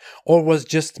misunderstood, or was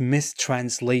just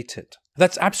mistranslated.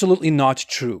 That's absolutely not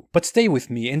true, but stay with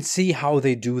me and see how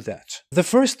they do that. The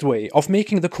first way of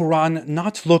making the Quran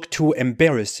not look too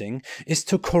embarrassing is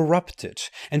to corrupt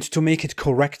it and to make it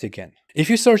correct again. If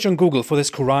you search on Google for this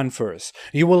Quran verse,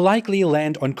 you will likely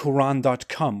land on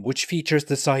Quran.com, which features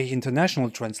the Sahih International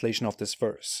translation of this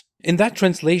verse. In that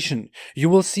translation, you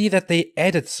will see that they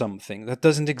added something that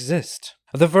doesn't exist.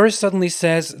 The verse suddenly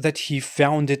says that he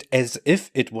found it as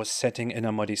if it was setting in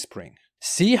a muddy spring.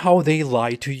 See how they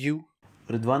lie to you?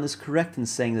 Ridwan is correct in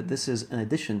saying that this is an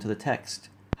addition to the text.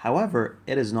 However,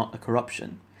 it is not a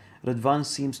corruption. Ridwan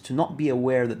seems to not be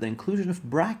aware that the inclusion of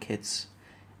brackets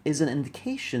is an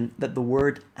indication that the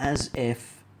word as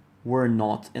if were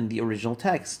not in the original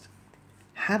text.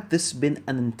 Had this been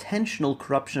an intentional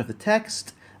corruption of the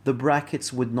text, the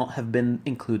brackets would not have been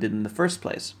included in the first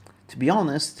place. To be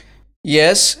honest...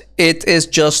 Yes, it is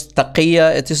just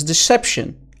taqiyya, it is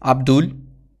deception, Abdul.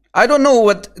 I don't know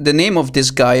what the name of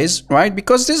this guy is, right?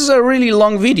 Because this is a really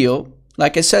long video.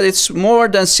 Like I said, it's more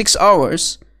than 6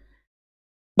 hours.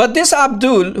 But this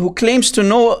Abdul, who claims to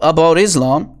know about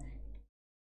Islam,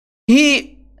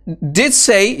 he did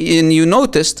say, and you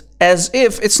noticed, as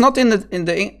if it's not in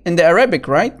the Arabic,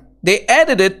 right? They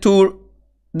added it to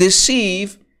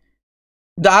deceive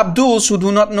the Abduls who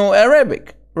do not know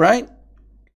Arabic, right?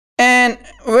 And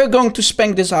we're going to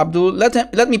spank this Abdul.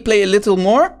 Let me play a little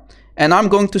more, and I'm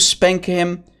going to spank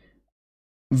him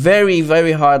very,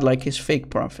 very hard like his fake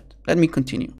prophet. Let me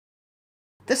continue.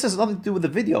 This has nothing to do with the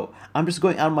video. I'm just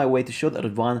going out of my way to show that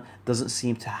Ridwan doesn't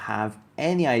seem to have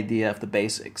any idea of the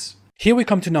basics. Here we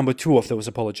come to number 2 of those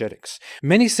apologetics.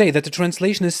 Many say that the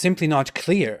translation is simply not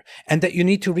clear, and that you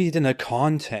need to read it in a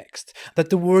context, that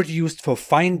the word used for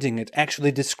finding it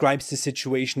actually describes the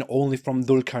situation only from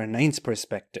Dhul Qarnayn's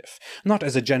perspective, not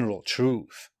as a general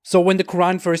truth. So when the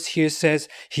Quran verse here says,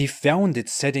 he found it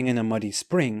setting in a muddy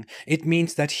spring, it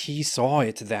means that he saw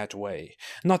it that way,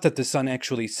 not that the sun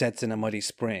actually sets in a muddy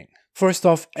spring. First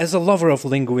off, as a lover of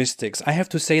linguistics, I have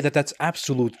to say that that's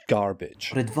absolute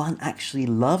garbage. Ridwan actually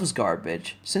loves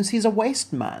garbage, since he's a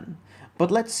waste man.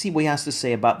 But let's see what he has to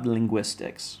say about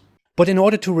linguistics. But in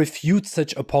order to refute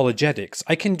such apologetics,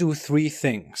 I can do 3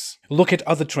 things. Look at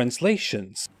other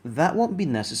translations. That won't be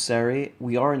necessary.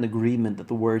 We are in agreement that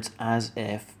the words as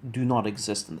if do not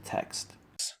exist in the text.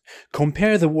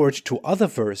 Compare the word to other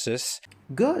verses.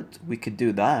 Good, we could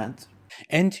do that.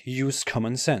 and use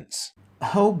common sense.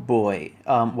 Oh boy.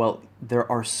 Well,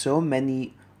 there are so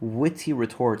many witty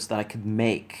retorts that I could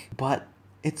make, but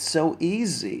it's so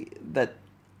easy that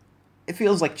it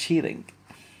feels like cheating.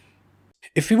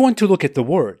 If we want to look at the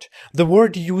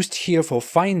word used here for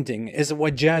finding is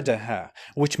wajadaha,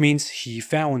 which means he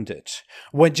found it.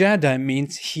 Wajada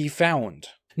means he found.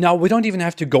 Now, we don't even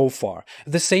have to go far.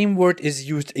 The same word is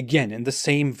used again in the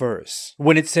same verse.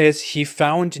 When it says he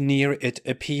found near it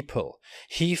a people,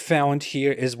 he found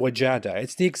here is wajada.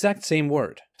 It's the exact same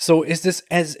word. So is this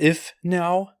as if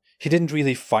now? He didn't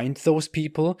really find those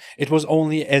people. It was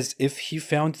only as if he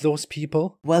found those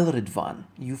people. Well, Ridvan,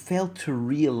 you fail to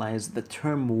realize the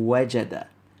term wajada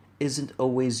isn't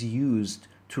always used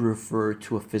to refer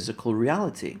to a physical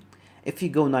reality. If you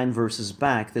go 9 verses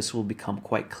back, this will become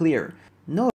quite clear.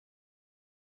 No.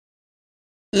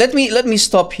 Let me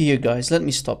stop here, guys. Let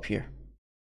me stop here.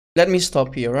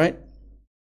 Right?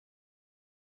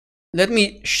 Let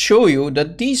me show you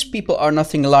that these people are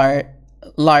nothing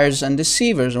liars and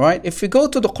deceivers, right? If we go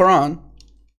to the Quran,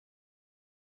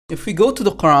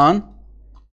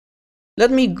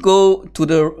 let me go to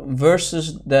the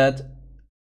verses that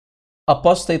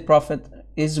apostate prophet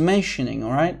is mentioning,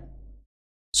 all right?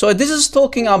 So this is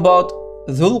talking about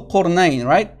Dhul Qarnayn,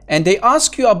 right? And they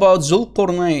ask you about Dhul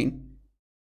Qarnayn,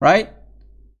 right?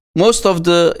 Most of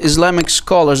the Islamic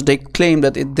scholars, they claim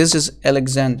that this is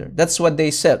Alexander. That's what they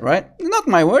said, right? Not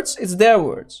my words, it's their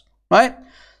words, right?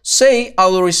 Say, I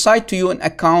will recite to you an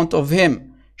account of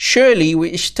him. Surely we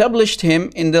established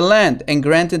him in the land and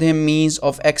granted him means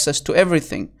of access to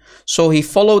everything. So he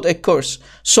followed a course.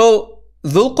 So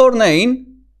Dhul Qarnayn,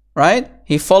 right?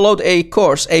 He followed a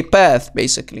course, a path,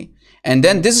 basically. And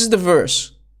then this is the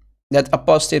verse that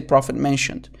apostate prophet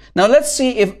mentioned. Now let's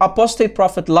see if apostate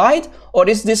prophet lied, or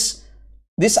is this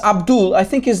Abdul, I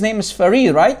think his name is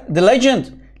Farid, right? The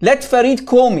legend. Let Farid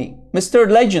call me, Mr.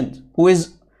 Legend, who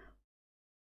is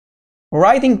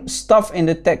writing stuff in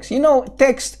the text. You know,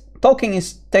 talking in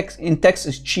text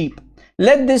is cheap.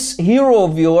 Let this hero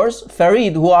of yours,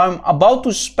 Farid, who I'm about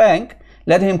to spank,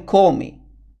 let him call me.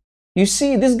 You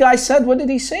see, this guy said, what did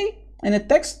he say in the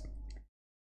text?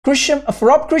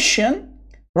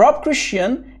 Rob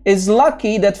Christian is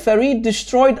lucky that Farid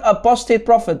destroyed apostate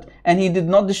prophet and he did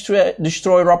not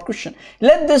destroy Rob Christian.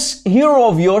 Let this hero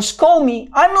of yours call me.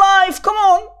 I'm live, come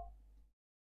on.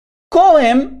 Call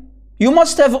him. You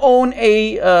must have owned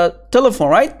a telephone,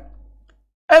 right?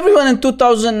 Everyone in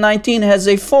 2019 has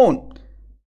a phone,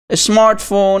 a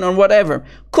smartphone or whatever.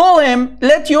 Call him,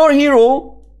 let your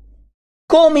hero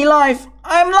call me live.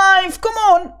 I'm live, come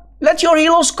on. Let your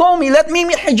heroes call me. Let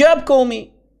Mimi Hijab call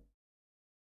me.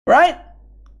 Right?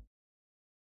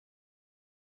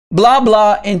 Blah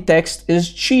blah in text is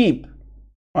cheap.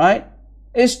 Right?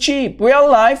 It's cheap. We are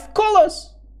live, call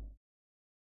us.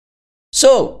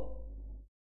 So,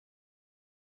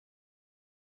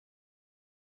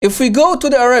 if we go to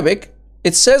the Arabic,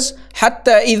 it says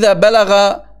حتى إذا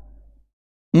بلغ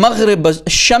مغرب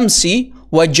الشمس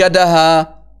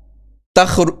وجدها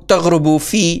تغرب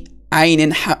في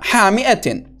عين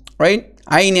حامئة, right?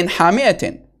 عين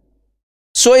حامئة.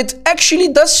 So it actually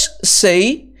does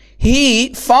say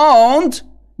he found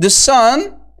the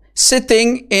sun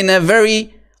sitting in a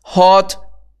very hot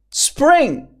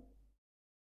spring.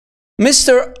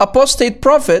 Mr. Apostate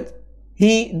Prophet,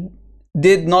 he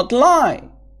did not lie.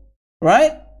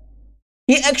 Right?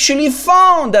 He actually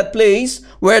found that place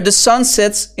where the sun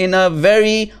sets in a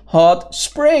very hot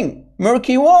spring,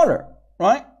 murky water,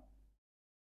 right?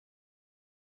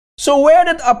 So where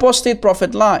did apostate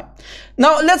prophet lie?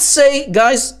 Now let's say,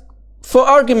 guys, for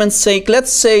argument's sake,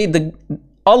 let's say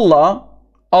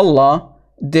Allah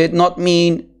did not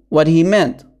mean what he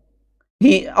meant.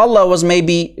 Allah was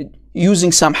maybe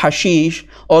using some hashish,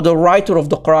 or the writer of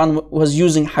the Quran was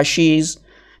using hashish.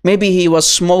 Maybe he was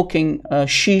smoking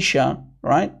shisha,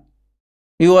 right?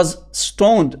 He was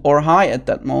stoned or high at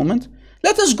that moment.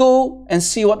 Let us go and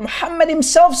see what Muhammad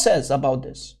himself says about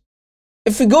this.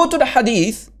 If we go to the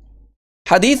hadith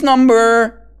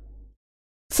number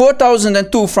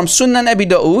 4002 from Sunan Abi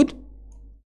Dawood,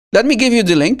 let me give you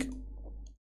the link.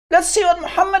 Let's see what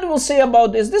Muhammad will say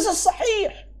about this. This is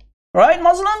sahih, right,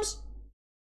 Muslims?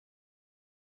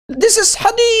 This is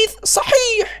hadith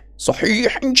sahih. Sahih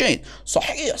and jain.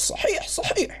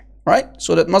 Sahih. Right?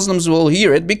 So that Muslims will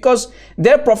hear it, because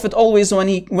their Prophet always, when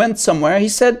he went somewhere, he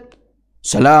said,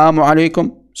 Salaamu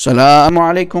alaikum, Salaamu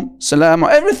alaikum, Salaamu.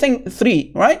 Everything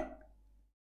 3, right?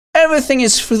 Everything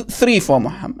is 3 for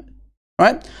Muhammad.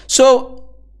 Right?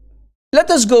 So let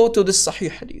us go to this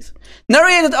Sahih hadith.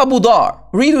 Narrated Abu Dar.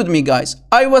 Read with me, guys.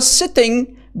 I was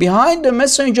sitting behind the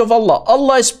messenger of Allah.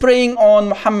 Allah is praying on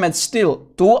Muhammad still.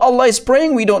 To who Allah is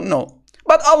praying, we don't know.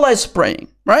 But Allah is praying,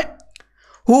 right?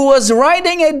 Who was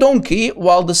riding a donkey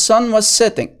while the sun was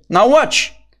setting. Now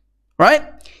watch, right?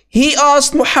 He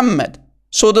asked Muhammad.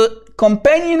 So the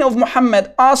companion of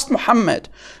Muhammad asked Muhammad,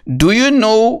 do you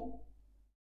know?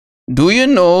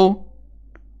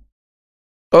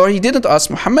 Or he didn't ask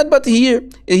Muhammad, but here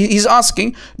he's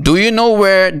asking, do you know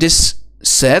where this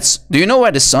sets? Do you know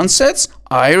where the sun sets?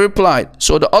 I replied.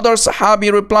 So the other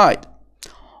Sahabi replied,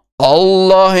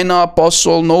 Allah and the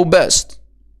Apostle know best.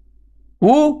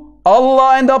 Who?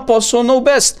 Allah and the Apostle know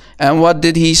best. And what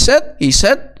did he say? He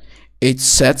said, it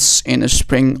sets in a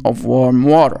spring of warm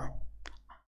water.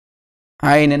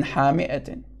 Aynin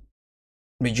hami'atin.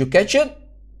 Did you catch it?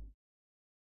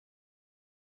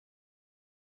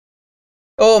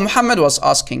 Oh, Muhammad was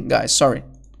asking, guys, sorry.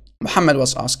 Muhammad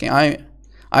was asking.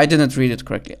 I didn't read it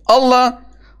correctly.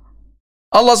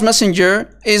 Allah's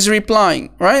messenger is replying,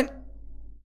 right?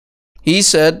 He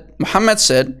said, Muhammad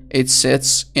said, it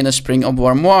sits in a spring of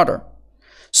warm water.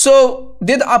 So,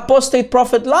 did apostate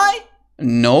prophet lie?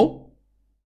 No.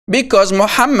 Because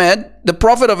Muhammad, the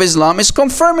prophet of Islam, is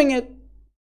confirming it.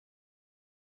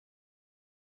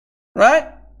 Right?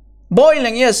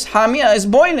 Boiling, yes, hamia is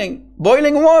boiling.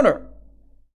 Boiling water.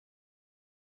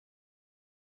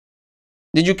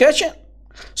 Did you catch it?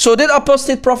 So did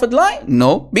apostate prophet lie?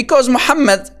 No. Because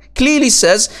Muhammad clearly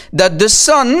says that the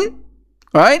sun,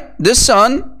 right? The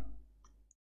sun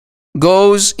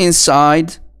goes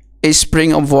inside a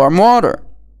spring of warm water.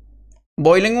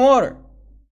 Boiling water.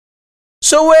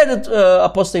 So where did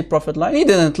apostate prophet lie? He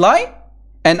didn't lie.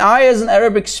 And I, as an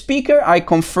Arabic speaker, I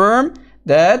confirm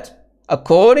that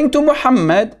according to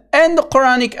Muhammad and the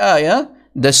Quranic ayah,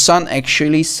 the sun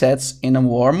actually sets in a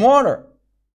warm water.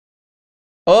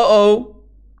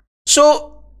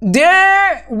 So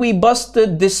there we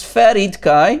busted this Farid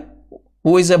guy,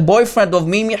 who is a boyfriend of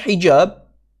Mimi Hijab.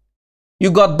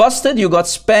 You got busted, you got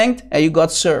spanked, and you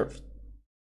got served.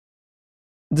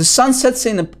 The sun sets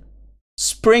in a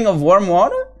spring of warm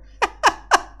water?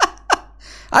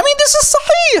 I mean, this is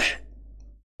sahih.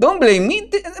 Don't blame me.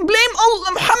 Blame all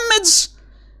Muhammad's.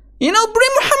 Blame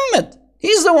Muhammad.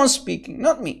 He's the one speaking,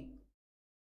 not me.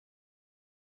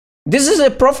 This is a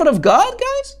prophet of God,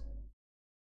 guys?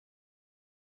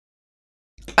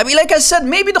 I mean, like I said,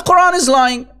 maybe the Quran is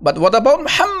lying, but what about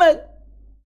Muhammad?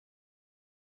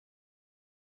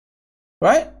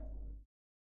 Right?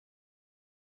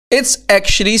 It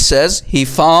actually says he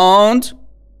found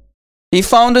the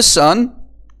sun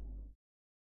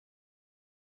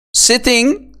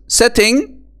setting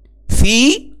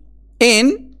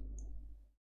in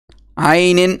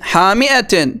aynin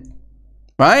hami'atin.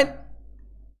 Right?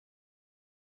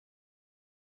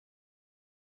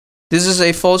 This is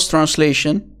a false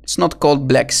translation. It's not called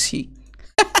Black Sea.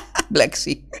 Black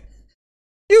Sea.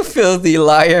 You filthy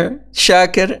liar,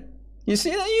 Shakir. You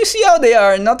see how they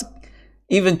are not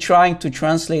even trying to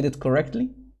translate it correctly?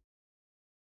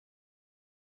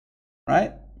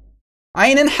 Right?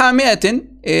 Aynin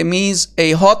hamiatin means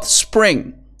a hot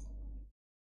spring.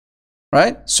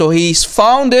 Right? So he's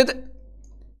found it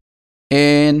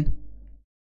in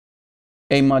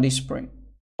a muddy spring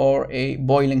or a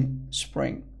boiling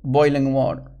spring. Boiling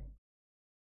water.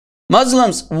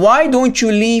 Muslims, why don't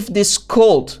you leave this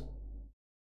cult?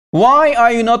 Why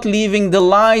are you not leaving the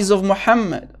lies of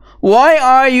Muhammad? Why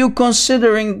are you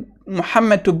considering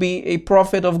Muhammad to be a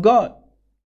prophet of God?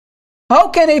 How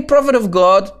can a prophet of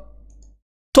God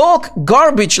talk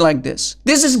garbage like this?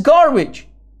 This is garbage.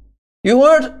 You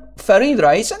heard Farid,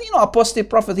 right? He said,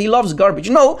 apostate prophet, he loves garbage.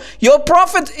 No, your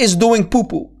prophet is doing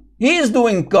poo-poo. He is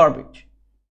doing garbage.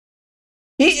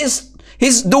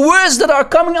 The words that are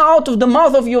coming out of the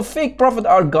mouth of your fake prophet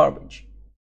are garbage.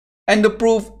 And the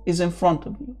proof is in front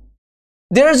of you.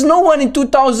 There is no one in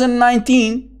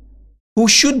 2019 who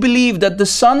should believe that the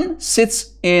sun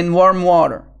sits in warm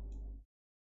water.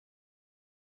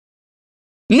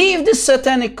 Leave this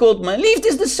satanic cult, man. Leave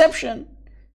this deception.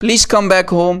 Please come back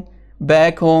home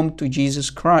to Jesus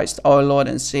Christ, our Lord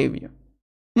and Savior.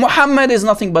 Muhammad is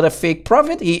nothing but a fake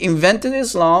prophet. He invented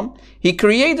Islam. He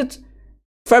created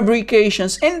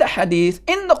fabrications in the hadith,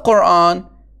 in the Quran,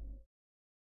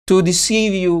 to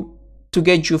deceive you, to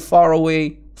get you far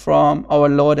away from our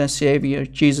Lord and Savior,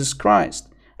 Jesus Christ.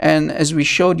 And as we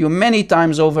showed you many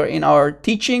times over in our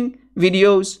teaching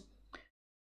videos,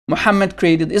 Muhammad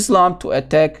created Islam to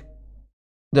attack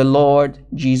the Lord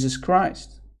Jesus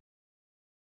Christ.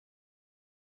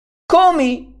 Call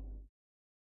me,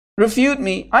 refute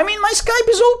me. I mean, my Skype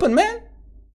is open, man.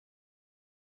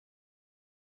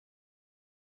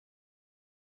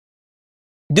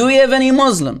 Do we have any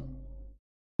Muslim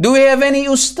Do we have any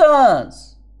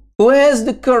ustaz who has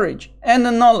the courage and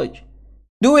the knowledge?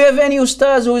 Do we have any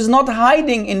ustaz who is not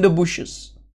hiding in the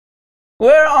bushes?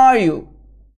 Where are you?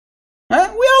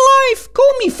 Huh? We are alive.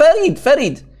 Call me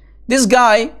Farid. This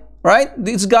guy, right?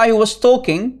 This guy who was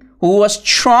talking, who was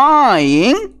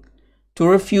trying to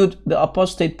refute the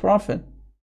apostate prophet.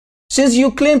 Since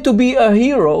you claim to be a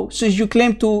hero, since you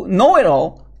claim to know it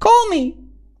all, call me.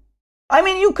 I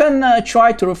mean, you can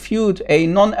try to refute a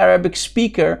non-Arabic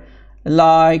speaker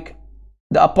like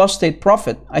the apostate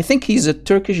prophet. I think he's a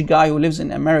Turkish guy who lives in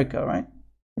America, right?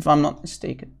 If I'm not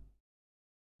mistaken.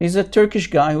 He's a Turkish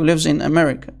guy who lives in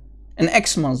America, an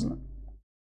ex-Muslim.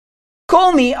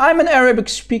 Call me, I'm an Arabic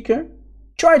speaker.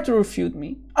 Try to refute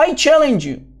me. I challenge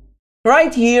you.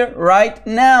 Right here, right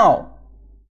now.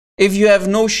 If you have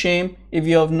no shame, if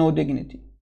you have no dignity,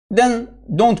 then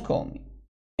don't call me.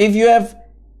 If you have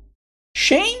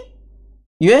shame,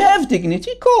 you have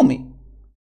dignity, call me.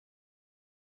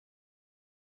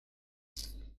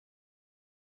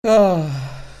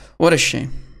 What a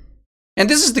shame. And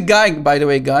this is the guy, by the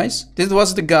way, guys. This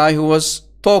was the guy who was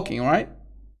talking, right?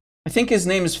 I think his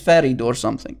name is Farid or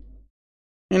something.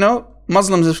 You know,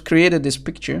 Muslims have created this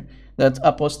picture that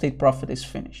apostate prophet is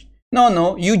finished.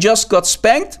 No, you just got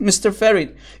spanked, Mr.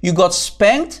 Farid. You got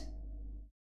spanked.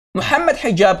 Muhammad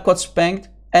Hijab got spanked.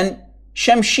 And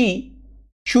Shamshi,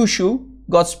 Shushu,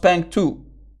 got spanked too.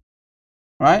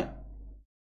 Right?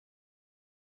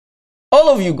 All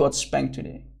of you got spanked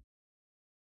today.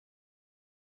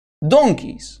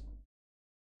 Donkeys.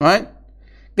 Right?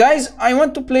 Guys, I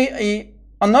want to play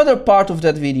another part of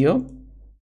that video.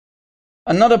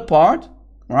 Another part,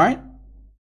 right?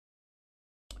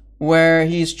 Where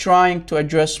he's trying to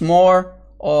address more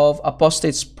of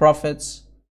apostate prophets'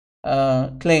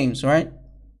 claims, right?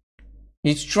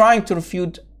 He's trying to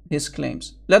refute his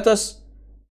claims. Let's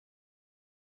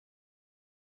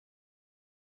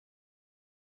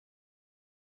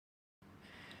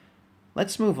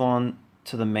move on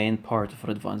to the main part of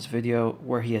Ridwan's video,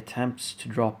 where he attempts to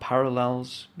draw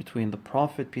parallels between the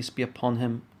Prophet, peace be upon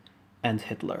him, and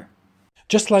Hitler.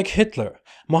 Just like Hitler,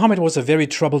 Muhammad was a very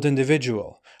troubled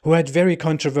individual who had very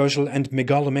controversial and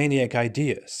megalomaniac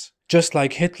ideas. Just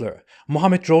like Hitler,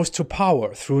 Muhammad rose to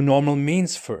power through normal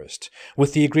means first,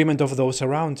 with the agreement of those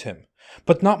around him.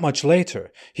 But not much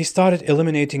later, he started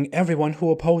eliminating everyone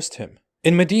who opposed him.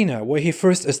 In Medina, where he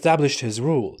first established his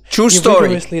rule, he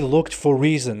rigorously looked for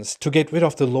reasons to get rid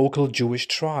of the local Jewish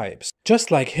tribes.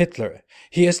 Just like Hitler,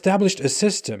 he established a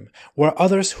system where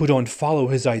others who don't follow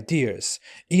his ideas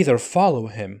either follow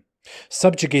him,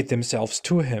 subjugate themselves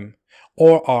to him,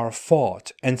 or are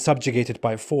fought and subjugated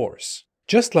by force.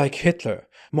 Just like Hitler,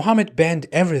 Muhammad banned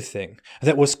everything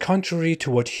that was contrary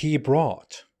to what he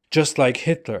brought. Just like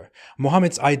Hitler,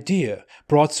 Muhammad's idea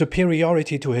brought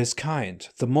superiority to his kind,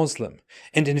 the Muslim,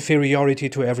 and inferiority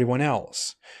to everyone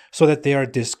else, so that they are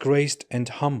disgraced and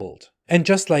humbled. And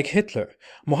just like Hitler,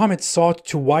 Muhammad sought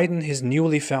to widen his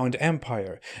newly found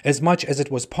empire as much as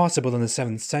it was possible in the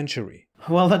 7th century.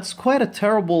 Well, that's quite a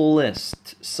terrible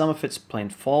list. Some of it's plain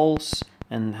false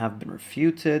and have been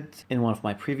refuted in one of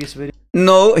my previous videos.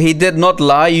 No, he did not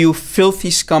lie, you filthy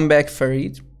scumbag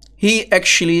Farid. He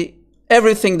actually,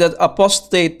 everything that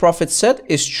apostate prophet said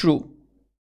is true.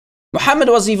 Muhammad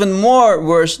was even more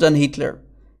worse than Hitler.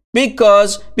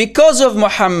 Because of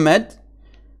Muhammad,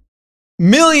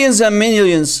 millions and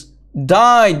millions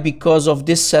died because of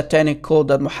this satanic cult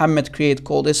that Muhammad created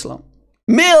called Islam.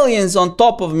 Millions on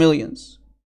top of millions,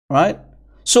 right?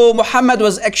 So Muhammad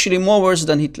was actually more worse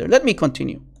than Hitler. Let me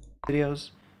continue.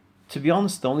 To be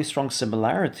honest, the only strong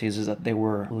similarities is that they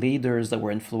were leaders that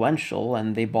were influential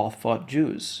and they both fought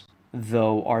Jews.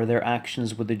 Though, are their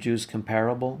actions with the Jews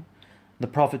comparable? The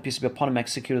Prophet, peace be upon him,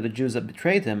 executed the Jews that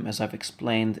betrayed him, as I've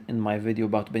explained in my video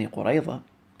about Bani Qurayza.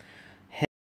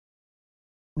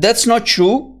 That's not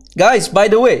true. Guys, by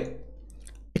the way,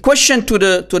 a question to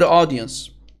the audience.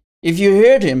 If you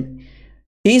heard him,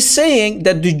 he's saying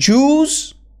that the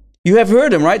Jews, you have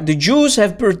heard him, right? The Jews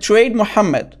have betrayed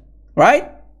Muhammad, right?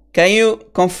 Can you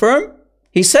confirm?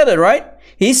 He said it, right?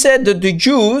 He said that the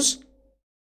Jews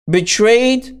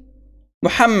betrayed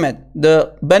Muhammad,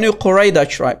 the Bani Qurayza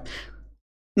tribe.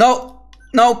 Now,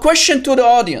 question to the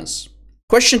audience.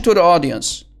 Question to the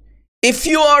audience. If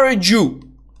you are a Jew,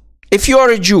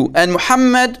 and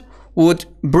Muhammad would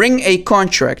bring a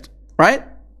contract, right?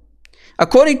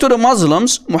 According to the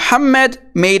Muslims, Muhammad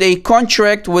made a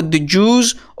contract with the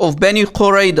Jews of Bani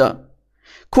Qurayza.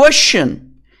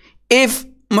 Question: if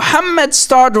Muhammad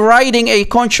started writing a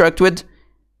contract with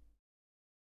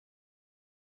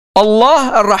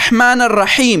Allah Ar-Rahman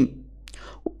Ar-Rahim,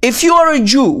 if you are a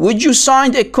Jew, would you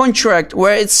sign a contract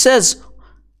where it says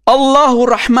Allahu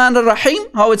Rahman Rahim,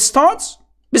 how it starts,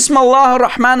 Bismillah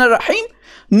Rahman Rahim,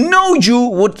 no Jew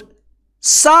would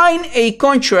sign a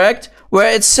contract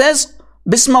where it says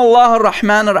Bismillah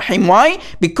Rahman Rahim. Why?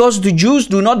 Because the Jews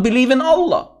do not believe in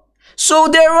Allah. So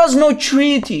there was no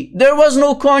treaty, there was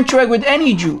no contract with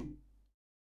any Jew.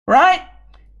 Right?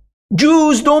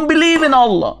 Jews don't believe in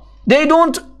Allah. They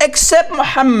don't accept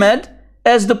Muhammad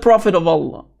as the prophet of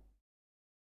Allah.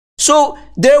 So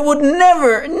there would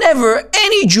never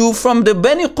any Jew from the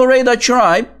Bani Qurayza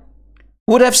tribe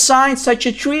would have signed such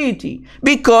a treaty,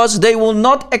 because they will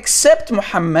not accept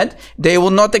Muhammad, they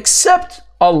will not accept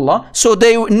Allah, so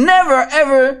they never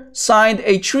ever signed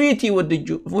a treaty with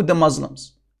the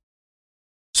Muslims.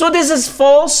 So this is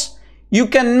false. You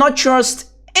cannot trust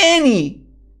any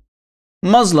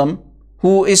Muslim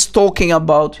who is talking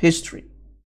about history.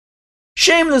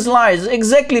 Shameless lies,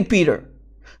 exactly, Peter.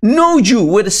 No Jew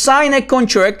would sign a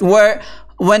contract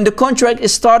when the contract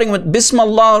is starting with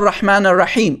Bismillah ar-Rahman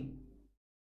ar-Rahim.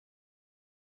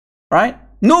 Right?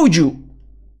 No Jew.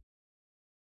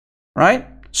 Right?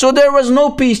 So there was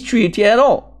no peace treaty at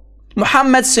all.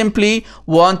 Muhammad simply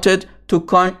wanted to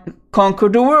conquer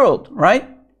the world. Right?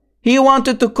 He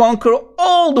wanted to conquer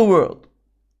all the world.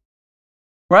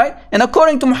 Right? And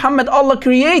according to Muhammad, Allah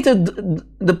created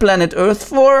the planet Earth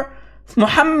for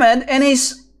Muhammad and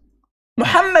his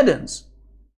Muhammadans.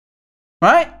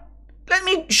 Right? Let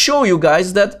me show you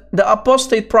guys that the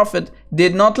apostate prophet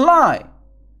did not lie.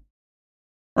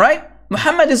 Right?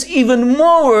 Muhammad is even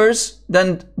more worse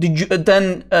than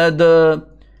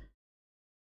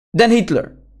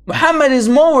Hitler. Muhammad is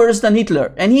more worse than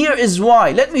Hitler. And here is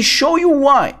why. Let me show you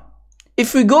why.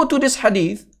 If we go to this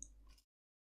hadith,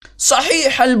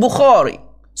 Sahih al-Bukhari,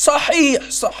 Sahih,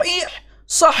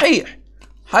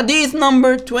 hadith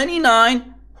number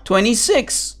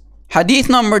 2926. Hadith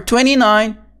number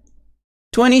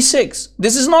 2926.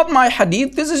 This is not my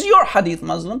hadith, this is your hadith,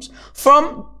 Muslims,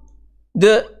 from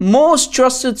the most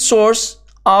trusted source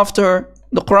after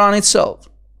the Quran itself.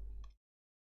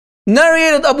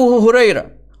 Narrated Abu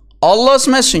Huraira, Allah's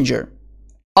messenger,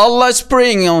 Allah is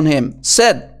praying on him,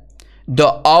 said,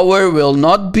 the hour will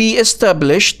not be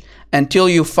established until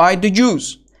you fight the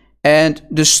Jews, and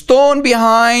the stone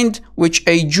behind which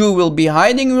a Jew will be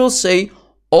hiding will say,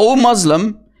 O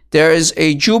Muslim, there is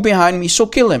a Jew behind me, so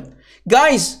kill him.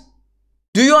 Guys,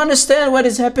 do you understand what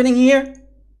is happening here?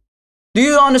 Do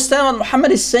you understand what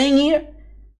Muhammad is saying here?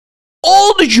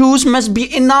 All the Jews must be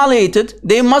annihilated,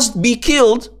 they must be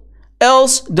killed,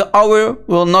 else the hour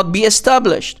will not be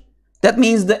established. That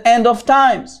means the end of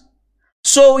times.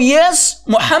 So yes,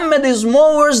 Muhammad is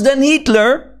more worse than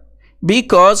Hitler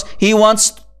because he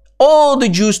wants all the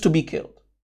Jews to be killed.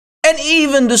 And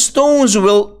even the stones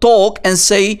will talk and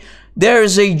say, there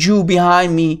is a Jew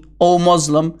behind me, O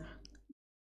Muslim.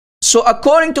 So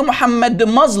according to Muhammad, the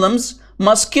Muslims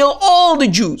must kill all the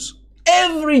Jews.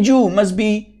 Every Jew must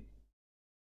be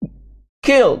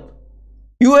killed.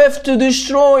 You have to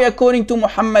destroy, according to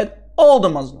Muhammad, all the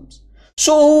Muslims.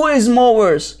 So who is more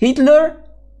worse, Hitler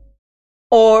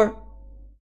or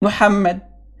Muhammad?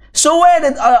 So where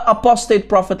did apostate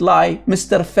prophet lie,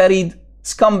 Mr. Farid,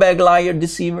 scumbag, liar,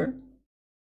 deceiver?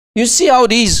 You see how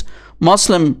these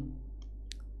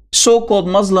so-called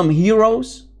Muslim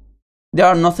heroes, they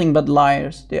are nothing but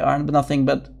liars, they are nothing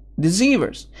but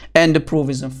deceivers, and the proof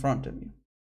is in front of you.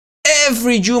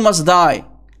 Every Jew must die,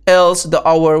 else the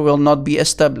hour will not be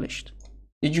established.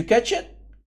 Did you catch it?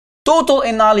 Total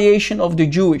annihilation of the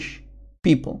Jewish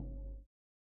people.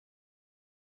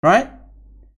 Right?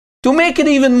 To make it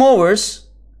even more worse,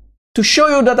 to show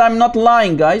you that I'm not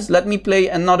lying, guys, let me play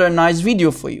another nice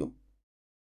video for you.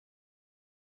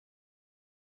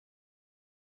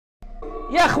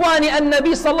 يا أخواني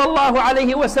النبي صلى الله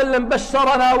عليه وسلم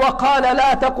بشرنا وقال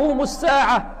لا تقوم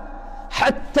الساعة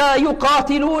حتى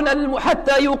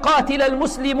يقاتل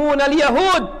المسلمون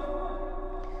اليهود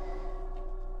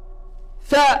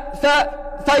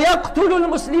فيقتل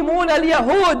المسلمون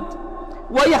اليهود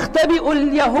ويختبئ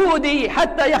اليهودي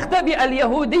حتى يختبئ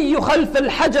اليهودي خلف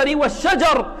الحجر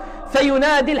والشجر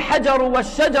فينادي الحجر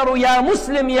والشجر يا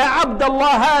مسلم يا عبد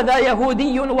الله هذا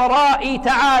يهودي ورائي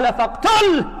تعال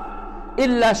فاقتله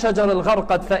إلا شجر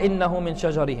الغرقد فإنه من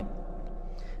شجرهم.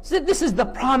 So this is the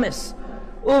promise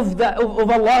of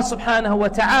Allah subhanahu wa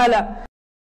ta'ala.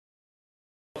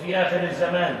 في آخر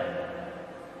الزمان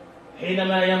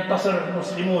حينما ينتصر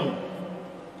المسلمون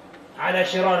على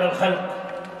شرار الخلق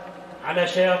على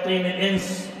شياطين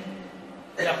الإنس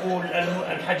يقول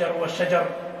الحجر والشجر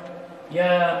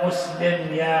يا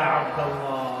مسلم يا عبد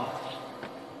الله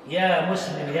يا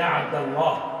مسلم يا عبد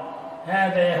الله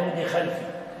هذا يهودي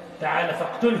خلفي تعال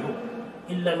فاقتله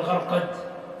إلا الغرقد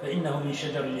فإنه من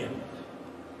شجر اليهود.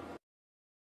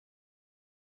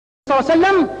 صلى الله عليه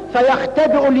وسلم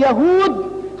فيختبئ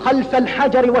اليهود خلف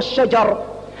الحجر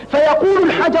والشجر فيقول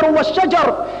الحجر والشجر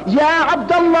يا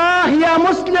عبد الله يا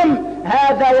مسلم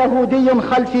هذا يهودي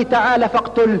خلفي تعال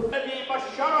فاقتله. الذي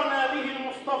بشرنا به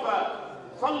المصطفى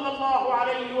صلى الله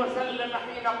عليه وسلم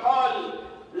حين قال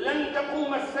لن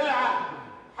تقوم الساعة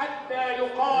حتى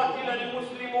يقاتل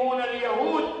المسلمون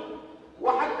اليهود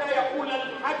وحتى يقول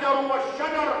الحجر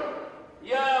والشجر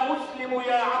يا مسلم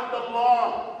يا عبد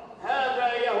الله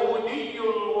هذا يهودي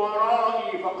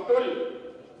ورائي فاقتله.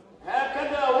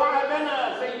 هكذا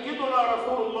وعدنا سيدنا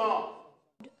رسول الله.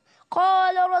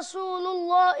 قال رسول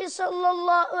الله صلى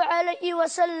الله عليه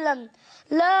وسلم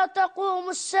لا تقوم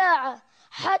الساعة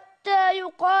حتى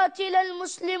يقاتل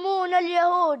المسلمون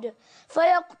اليهود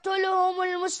فيقتلهم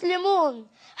المسلمون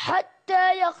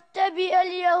حتى يختبئ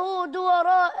اليهود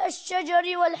وراء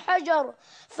الشجر والحجر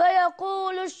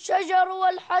فيقول الشجر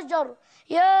والحجر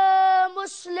يا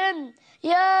مسلم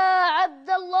يا عبد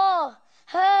الله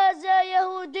هذا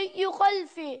يهودي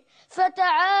خلفي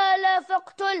فتعالى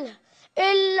فاقتله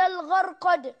إلا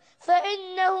الغرقد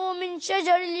فإنه من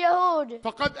شجر اليهود.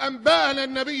 فقد أنبأنا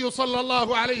النبي صلى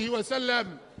الله عليه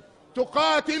وسلم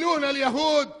تقاتلون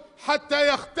اليهود حتى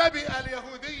يختبئ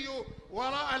اليهودي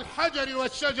وراء الحجر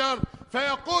والشجر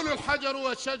فيقول الحجر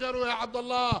والشجر يا عبد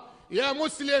الله يا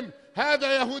مسلم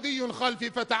هذا يهودي خلفي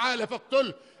فتعال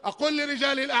فاقتله. أقول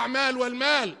لرجال الأعمال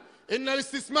والمال إن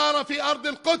الاستثمار في أرض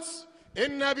القدس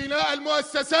إن بناء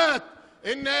المؤسسات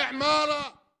إن إعمار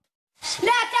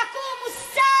لا تقوم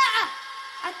الساعة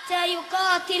حتى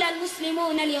يقاتل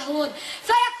المسلمون اليهود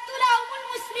فيقتلهم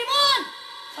المسلمون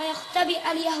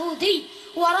فيختبئ اليهودي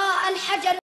وراء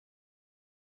الحجر.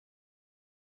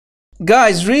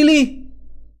 Guys, really?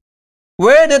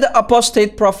 Where did the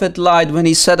apostate prophet lied when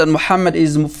he said that Muhammad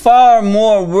is far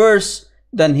more worse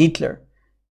than Hitler?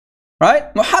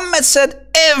 Right? Muhammad said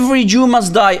every Jew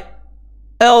must die,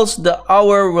 else the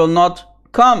hour will not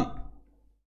come.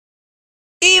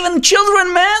 Even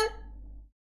children, man,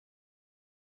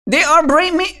 they are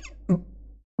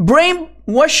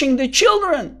brainwashing the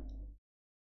children.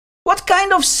 What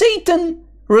kind of Satan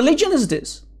religion is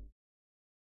this?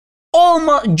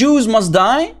 All Jews must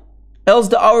die, else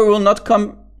the hour will not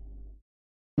come.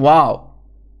 Wow.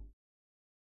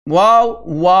 Wow,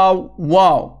 wow,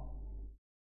 wow.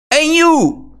 And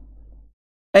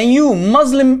you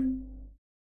Muslim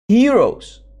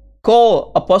heroes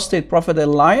call apostate prophet a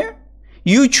liar?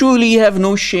 You truly have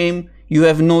no shame, you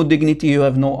have no dignity, you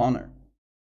have no honor.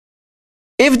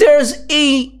 If there's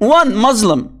one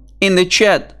Muslim in the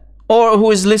chat or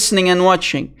who is listening and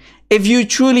watching, if you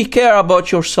truly care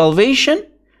about your salvation,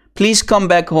 please come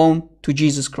back home to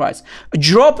Jesus Christ.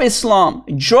 Drop Islam,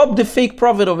 drop the fake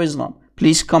prophet of Islam.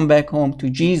 Please come back home to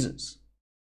Jesus.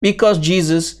 Because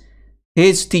Jesus,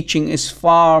 his teaching is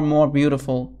far more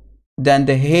beautiful than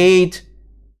the hate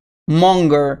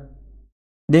monger,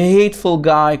 the hateful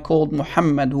guy called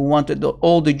Muhammad who wanted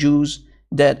all the Jews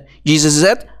dead. Jesus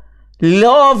said,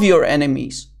 love your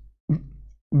enemies.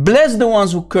 Bless the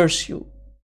ones who curse you.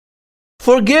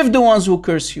 Forgive the ones who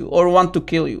curse you or want to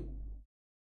kill you.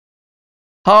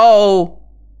 How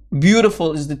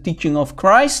beautiful is the teaching of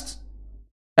Christ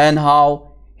and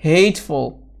how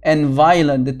hateful and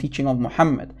violent the teaching of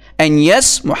Muhammad. And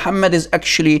yes, Muhammad is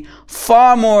actually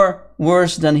far more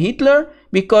worse than Hitler,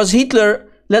 because Hitler,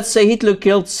 let's say Hitler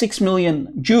killed 6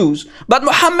 million Jews, but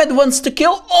Muhammad wants to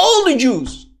kill all the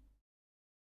Jews.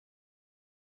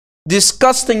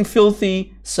 Disgusting,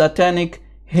 filthy, satanic,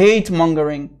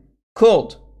 hate-mongering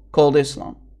cult called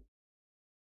Islam.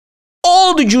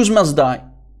 All the Jews must die,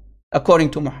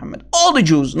 according to Muhammad. All the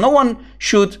Jews. No one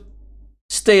should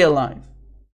stay alive.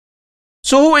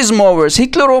 So who is more worse,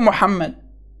 Hitler or Muhammad?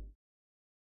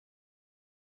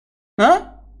 Huh?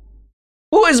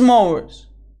 Who is more worse?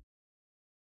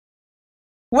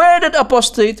 Where did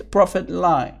apostate prophet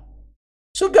lie?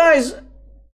 So guys,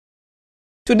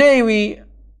 today we,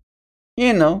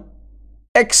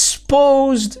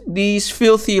 exposed these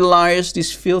filthy liars,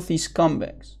 these filthy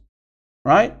scumbags,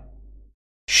 right?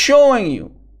 Showing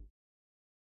you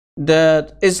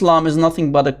that Islam is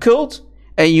nothing but a cult,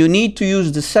 and you need to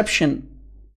use deception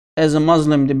as a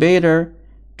Muslim debater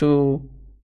to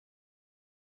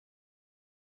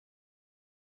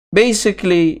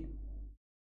basically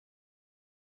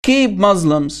keep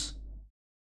Muslims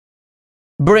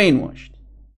brainwashed.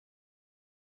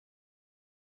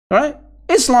 Right?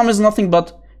 Islam is nothing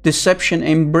but deception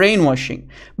and brainwashing.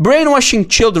 Brainwashing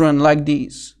children like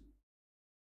these.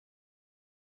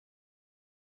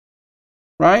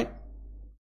 Right?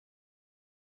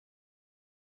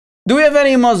 Do we have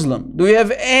any Muslim? Do we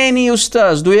have any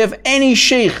Ustaz? Do we have any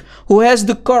Sheikh who has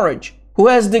the courage, who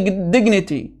has the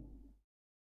dignity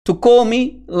to call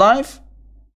me live?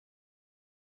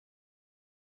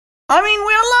 I mean,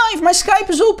 we are live. My Skype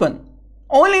is open.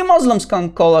 Only Muslims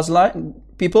can call us live,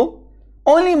 people.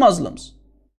 Only Muslims.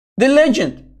 The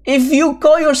legend. If you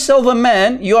call yourself a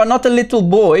man, you are not a little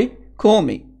boy, call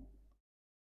me.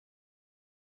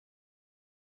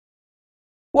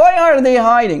 Why are they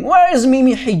hiding? Where is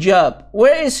Mimi Hijab?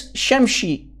 Where is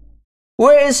Shamshi?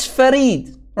 Where is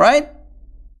Farid? Right?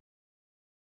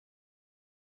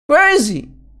 Where is he?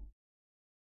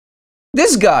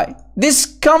 This guy, this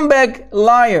scumbag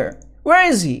liar, where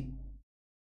is he?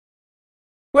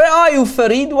 Where are you,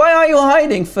 Farid? Why are you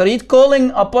hiding, Farid?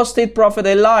 Calling apostate prophet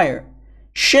a liar.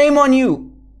 Shame on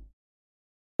you.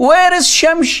 Where is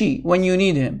Shamshi when you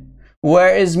need him?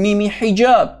 Where is Mimi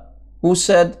Hijab, who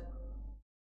said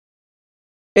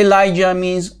Elijah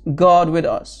means God with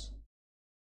us?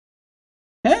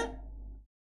 Huh?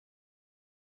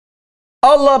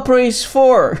 Allah prays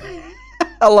for.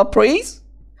 Allah prays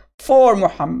for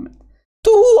Muhammad.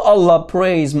 To who Allah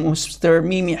prays, Mr.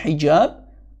 Mimi Hijab?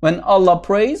 When Allah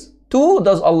prays, to who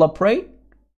does Allah pray?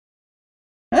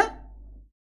 Huh?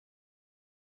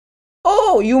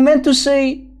 Oh, you meant to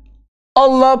say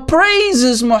Allah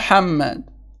praises Muhammad.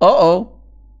 Uh-oh.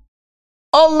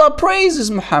 Allah praises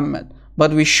Muhammad.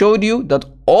 But we showed you that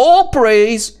all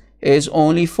praise is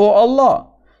only for Allah.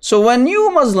 So when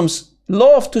you Muslims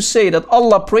love to say that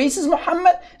Allah praises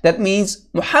Muhammad, that means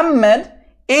Muhammad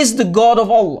is the God of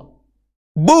Allah.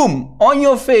 Boom! On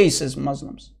your faces,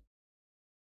 Muslims.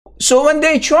 So when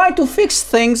they try to fix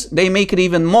things, they make it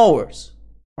even more worse.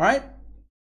 Right?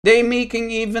 They're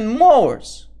making even more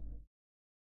worse.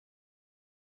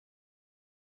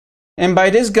 And by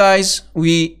this, guys,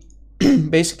 we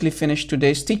basically finished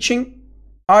today's teaching.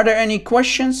 Are there any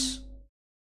questions?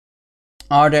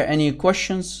 Are there any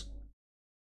questions?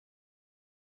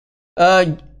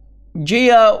 Gia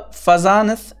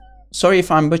Fazaneth, sorry if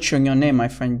I'm butchering your name, my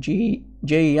friend.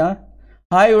 Gia.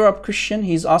 Hi, Rob Christian.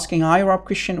 He's asking, hi, Rob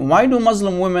Christian. Why do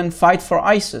Muslim women fight for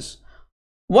ISIS?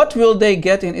 What will they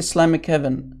get in Islamic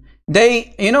heaven?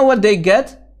 You know what they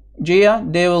get, Gia?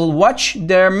 They will watch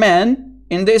their men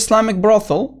in the Islamic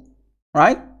brothel,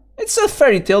 right? It's a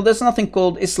fairy tale. There's nothing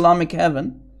called Islamic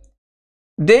heaven.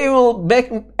 They will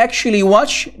actually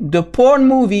watch the porn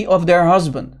movie of their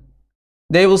husband.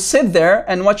 They will sit there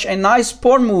and watch a nice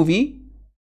porn movie,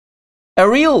 a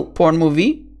real porn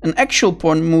movie, an actual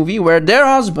porn movie where their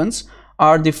husbands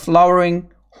are the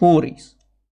flowering houris.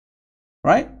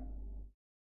 Right?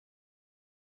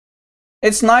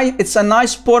 It's nice. It's a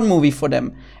nice porn movie for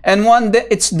them. And when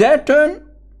it's their turn,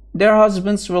 their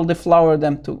husbands will deflower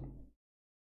them too.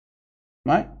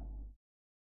 Right?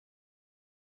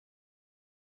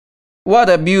 What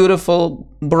a beautiful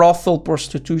brothel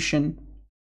prostitution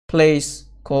place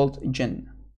called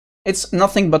Jannah. It's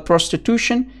nothing but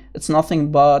prostitution. It's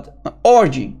nothing but an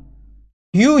orgy.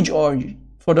 Huge orgy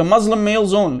for the Muslim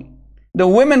males only. The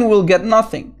women will get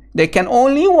nothing. They can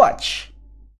only watch.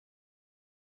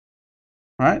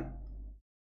 Right?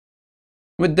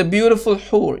 With the beautiful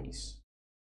houris.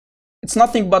 It's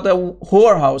nothing but a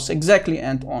whorehouse. Exactly,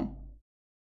 Antoine.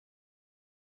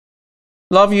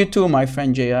 Love you too, my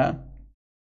friend Jaya.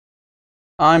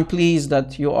 I'm pleased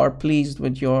that you are pleased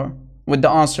with the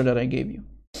answer that I gave you.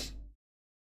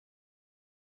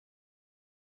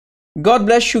 God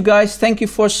bless you guys. Thank you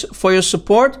for your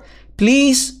support.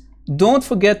 Please don't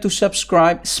forget to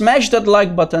subscribe. Smash that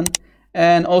like button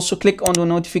and also click on the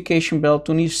notification bell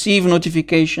to receive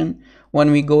notification when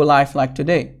we go live like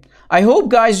today. I hope,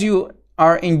 guys, you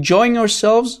are enjoying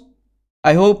yourselves.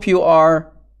 I hope you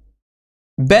are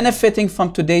benefiting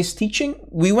from today's teaching.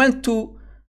 We went to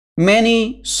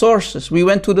many sources. We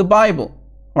went to the Bible,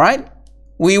 right?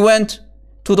 We went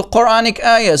to the Quranic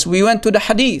ayahs. We went to the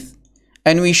Hadith.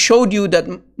 And we showed you that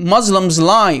Muslims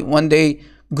lie when they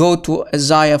go to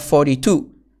Isaiah 42.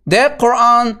 Their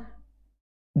Quran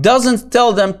doesn't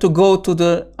tell them to go to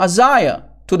the Isaiah,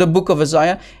 to the book of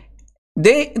Isaiah.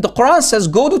 The Quran says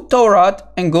go to Torah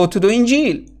and go to the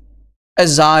Injil.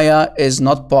 Isaiah is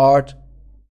not part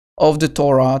of the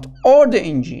Torah or the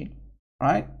Injil,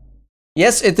 right?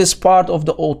 Yes, it is part of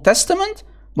the Old Testament,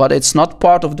 but it's not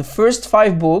part of the first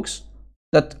 5 books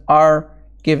that are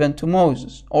given to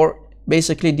Moses, or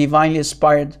basically divinely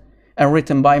inspired and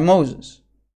written by Moses.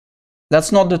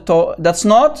 That's not that's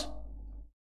not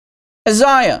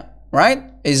Isaiah, right?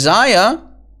 Isaiah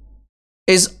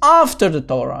is after the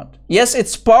Torah. Yes,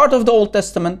 it's part of the Old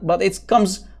Testament, but it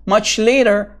comes much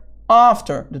later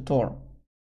after the Torah.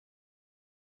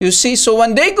 You see, so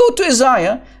when they go to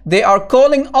Isaiah, they are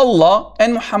calling Allah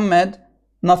and Muhammad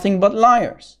nothing but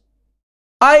liars.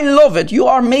 I love it. You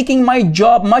are making my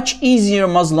job much easier,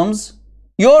 Muslims.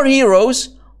 Your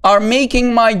heroes are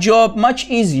making my job much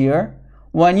easier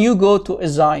when you go to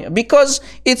Isaiah, because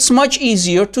it's much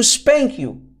easier to spank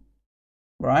you,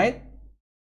 right?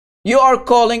 You are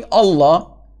calling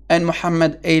Allah and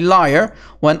Muhammad a liar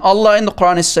when Allah in the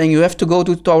Quran is saying you have to go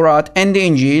to Torah and the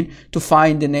Injil to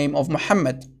find the name of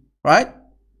Muhammad, right?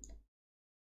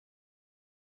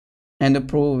 And the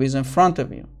proof is in front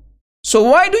of you. So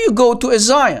why do you go to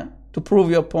Isaiah to prove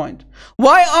your point?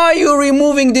 Why are you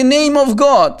removing the name of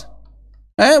God?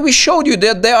 We showed you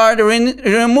that they are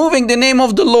removing the name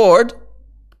of the Lord.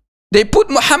 They put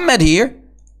Muhammad here.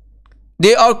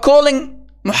 They are calling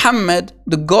Muhammad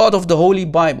the God of the Holy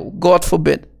Bible. God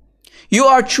forbid. You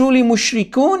are truly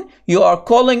mushrikun. You are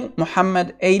calling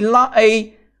Muhammad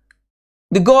the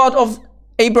God of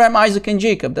Abraham, Isaac, and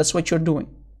Jacob. That's what you're doing,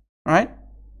 right?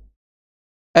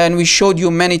 And we showed you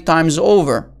many times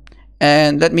over.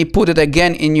 And let me put it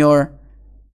again in your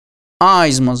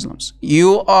eyes, Muslims.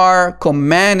 You are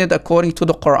commanded according to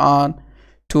the Quran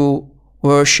to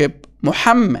worship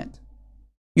Muhammad.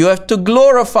 You have to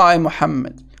glorify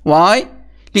Muhammad. Why?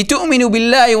 لِتُؤْمِنُوا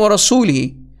بِاللَّهِ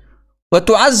وَرَسُولِهِ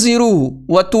وَتُعَزِّرُوهُ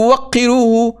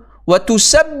وَتُوَقِّرُوهُ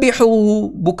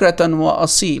وَتُسَبِّحُوهُ بُكْرَةً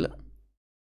وَأَصِيلًا.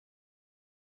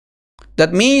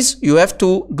 That means you have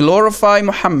to glorify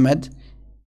Muhammad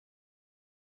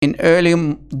in early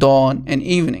dawn and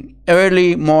evening,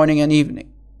 early morning and evening.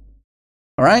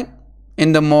 All right?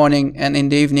 In the morning and in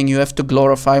the evening, you have to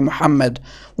glorify Muhammad.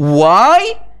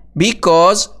 Why?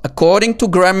 Because according to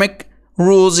grammar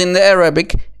rules in the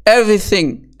Arabic,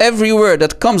 every word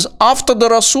that comes after the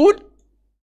Rasul,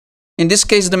 in this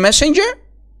case the messenger,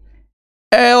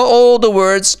 all the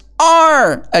words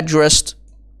are addressed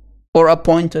or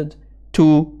appointed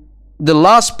to the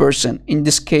last person, in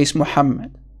this case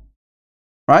Muhammad.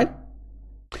 Right?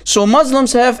 So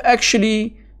Muslims have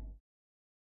actually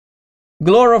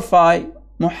glorified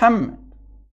Muhammad.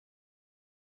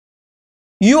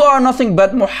 You are nothing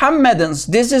but Muhammadans.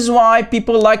 This is why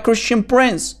people like Christian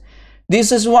Prince.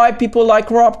 This is why people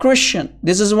like Rob Christian.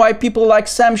 This is why people like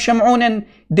Sam Shamoun and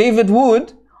David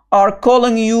Wood are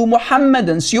calling you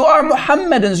Muhammadans. You are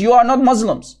Muhammadans. You are not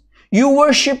Muslims. You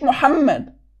worship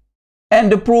Muhammad. And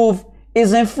the proof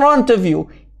is in front of you.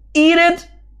 Eat it.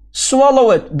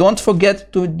 Swallow it. Don't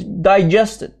forget to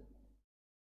digest it.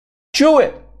 Chew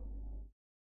it.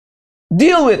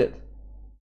 Deal with it.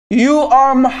 You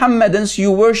are Muhammadans.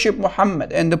 You worship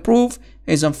Muhammad. And the proof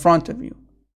is in front of you.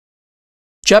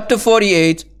 Chapter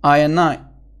 48, ayah 9.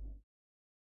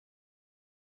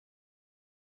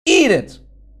 Eat it.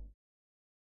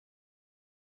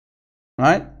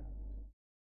 Right?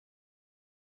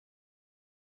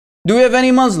 Do you have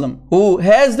any Muslim who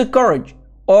has the courage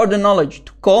or the knowledge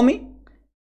to call me?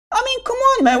 I mean, come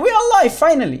on, man. We are live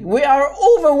finally. We are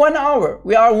over 1 hour.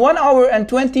 We are 1 hour and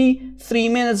 23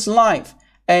 minutes live.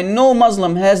 And no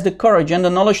Muslim has the courage and the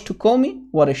knowledge to call me?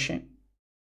 What a shame.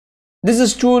 This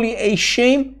is truly a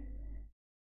shame.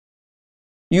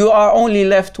 You are only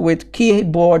left with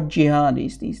keyboard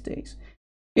jihadis these days.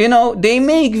 You know, they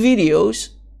make videos.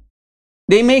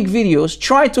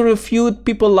 Try to refute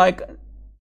people like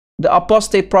the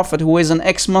apostate prophet, who is an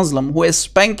ex-Muslim, who is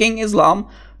spanking Islam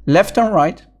left and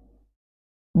right.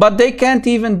 But they can't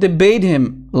even debate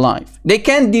him live. They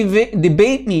can't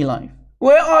debate me live.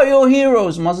 Where are your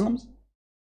heroes, Muslims?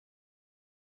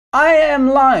 I am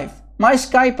live. My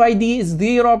Skype ID is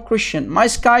the Rob Christian. My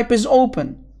Skype is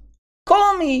open.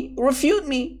 Call me, refute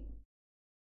me.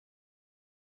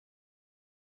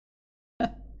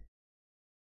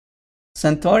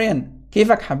 Centaurian,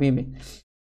 كيفك حبيبي?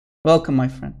 Welcome, my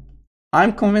friend.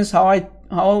 I'm convinced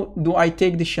how do I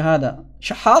take the shahada?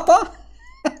 Shahata?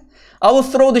 I will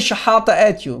throw the shahata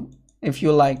at you if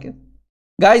you like it.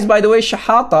 Guys, by the way,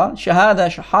 shahata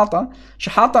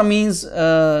means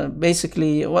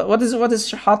basically, what is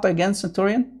shahata again,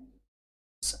 Centaurian?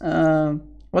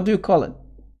 What do you call it?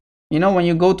 You know, when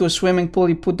you go to a swimming pool,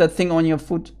 you put that thing on your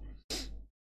foot.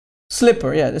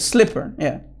 Slipper, yeah, the slipper,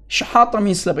 yeah. Shahata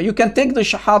means slipper. You can take the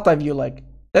shahata if you like.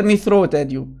 Let me throw it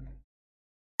at you.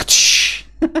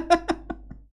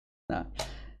 Nah.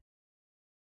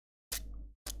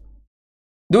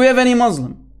 Do we have any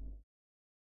Muslim?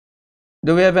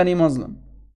 Do we have any Muslim?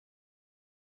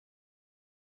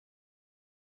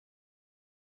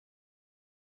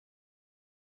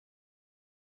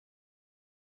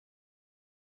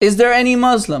 Is there any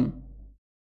Muslim?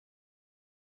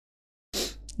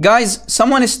 Guys,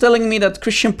 someone is telling me that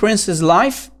Christian Prince is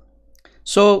live.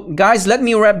 So guys, let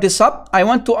me wrap this up. I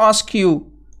want to ask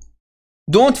you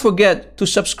Don't forget to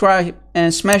subscribe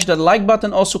and smash that like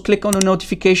button. Also click on the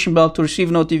notification bell to receive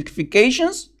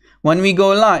notifications when we go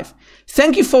live.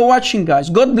 Thank you for watching, guys.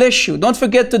 God bless you. Don't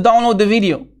forget to download the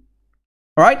video.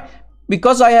 All right?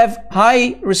 Because I have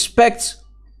high respect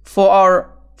for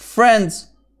our friends.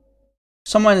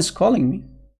 Someone is calling me.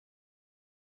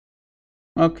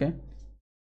 Okay.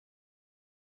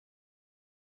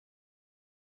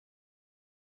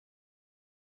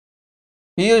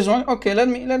 Here is one. Okay, let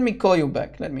me call you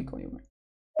back. Let me call you back.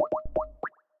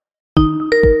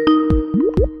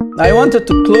 I wanted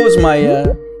to close my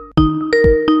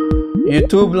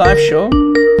YouTube live show.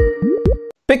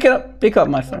 Pick up,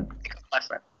 my friend.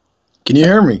 Can you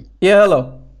hear me? Yeah,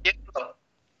 hello.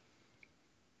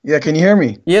 Yeah, can you hear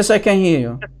me? Yes, I can hear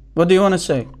you. What do you want to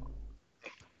say?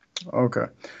 Okay.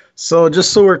 So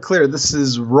just so we're clear, this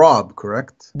is Rob,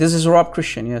 correct? This is Rob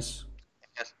Christian, yes.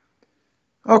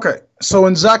 Okay. So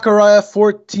in Zechariah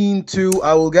 14:2,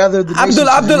 I will gather the nations.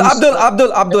 Abdul.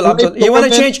 You want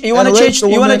to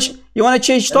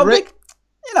change topic?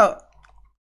 You know.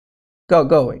 Go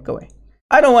away.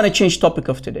 I don't want to change topic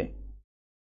of today.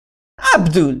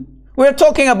 Abdul, we're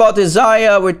talking about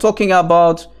Isaiah, we're talking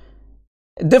about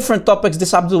different topics.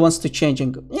 This Abdul wants to change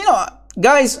and go. You know,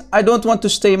 guys, I don't want to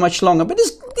stay much longer, but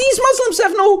these Muslims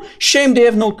have no shame, they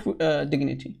have no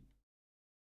dignity.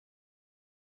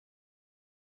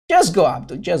 Just go,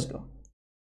 Abdul, just go.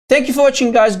 Thank you for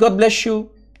watching, guys. God bless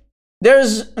you.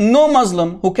 There's no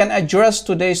Muslim who can address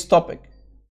today's topic,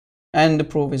 and the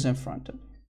proof is in front of you.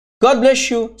 God bless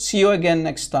you. See you again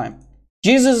next time.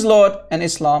 Jesus is Lord and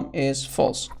Islam is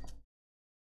false.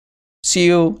 See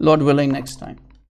you, Lord willing, next time.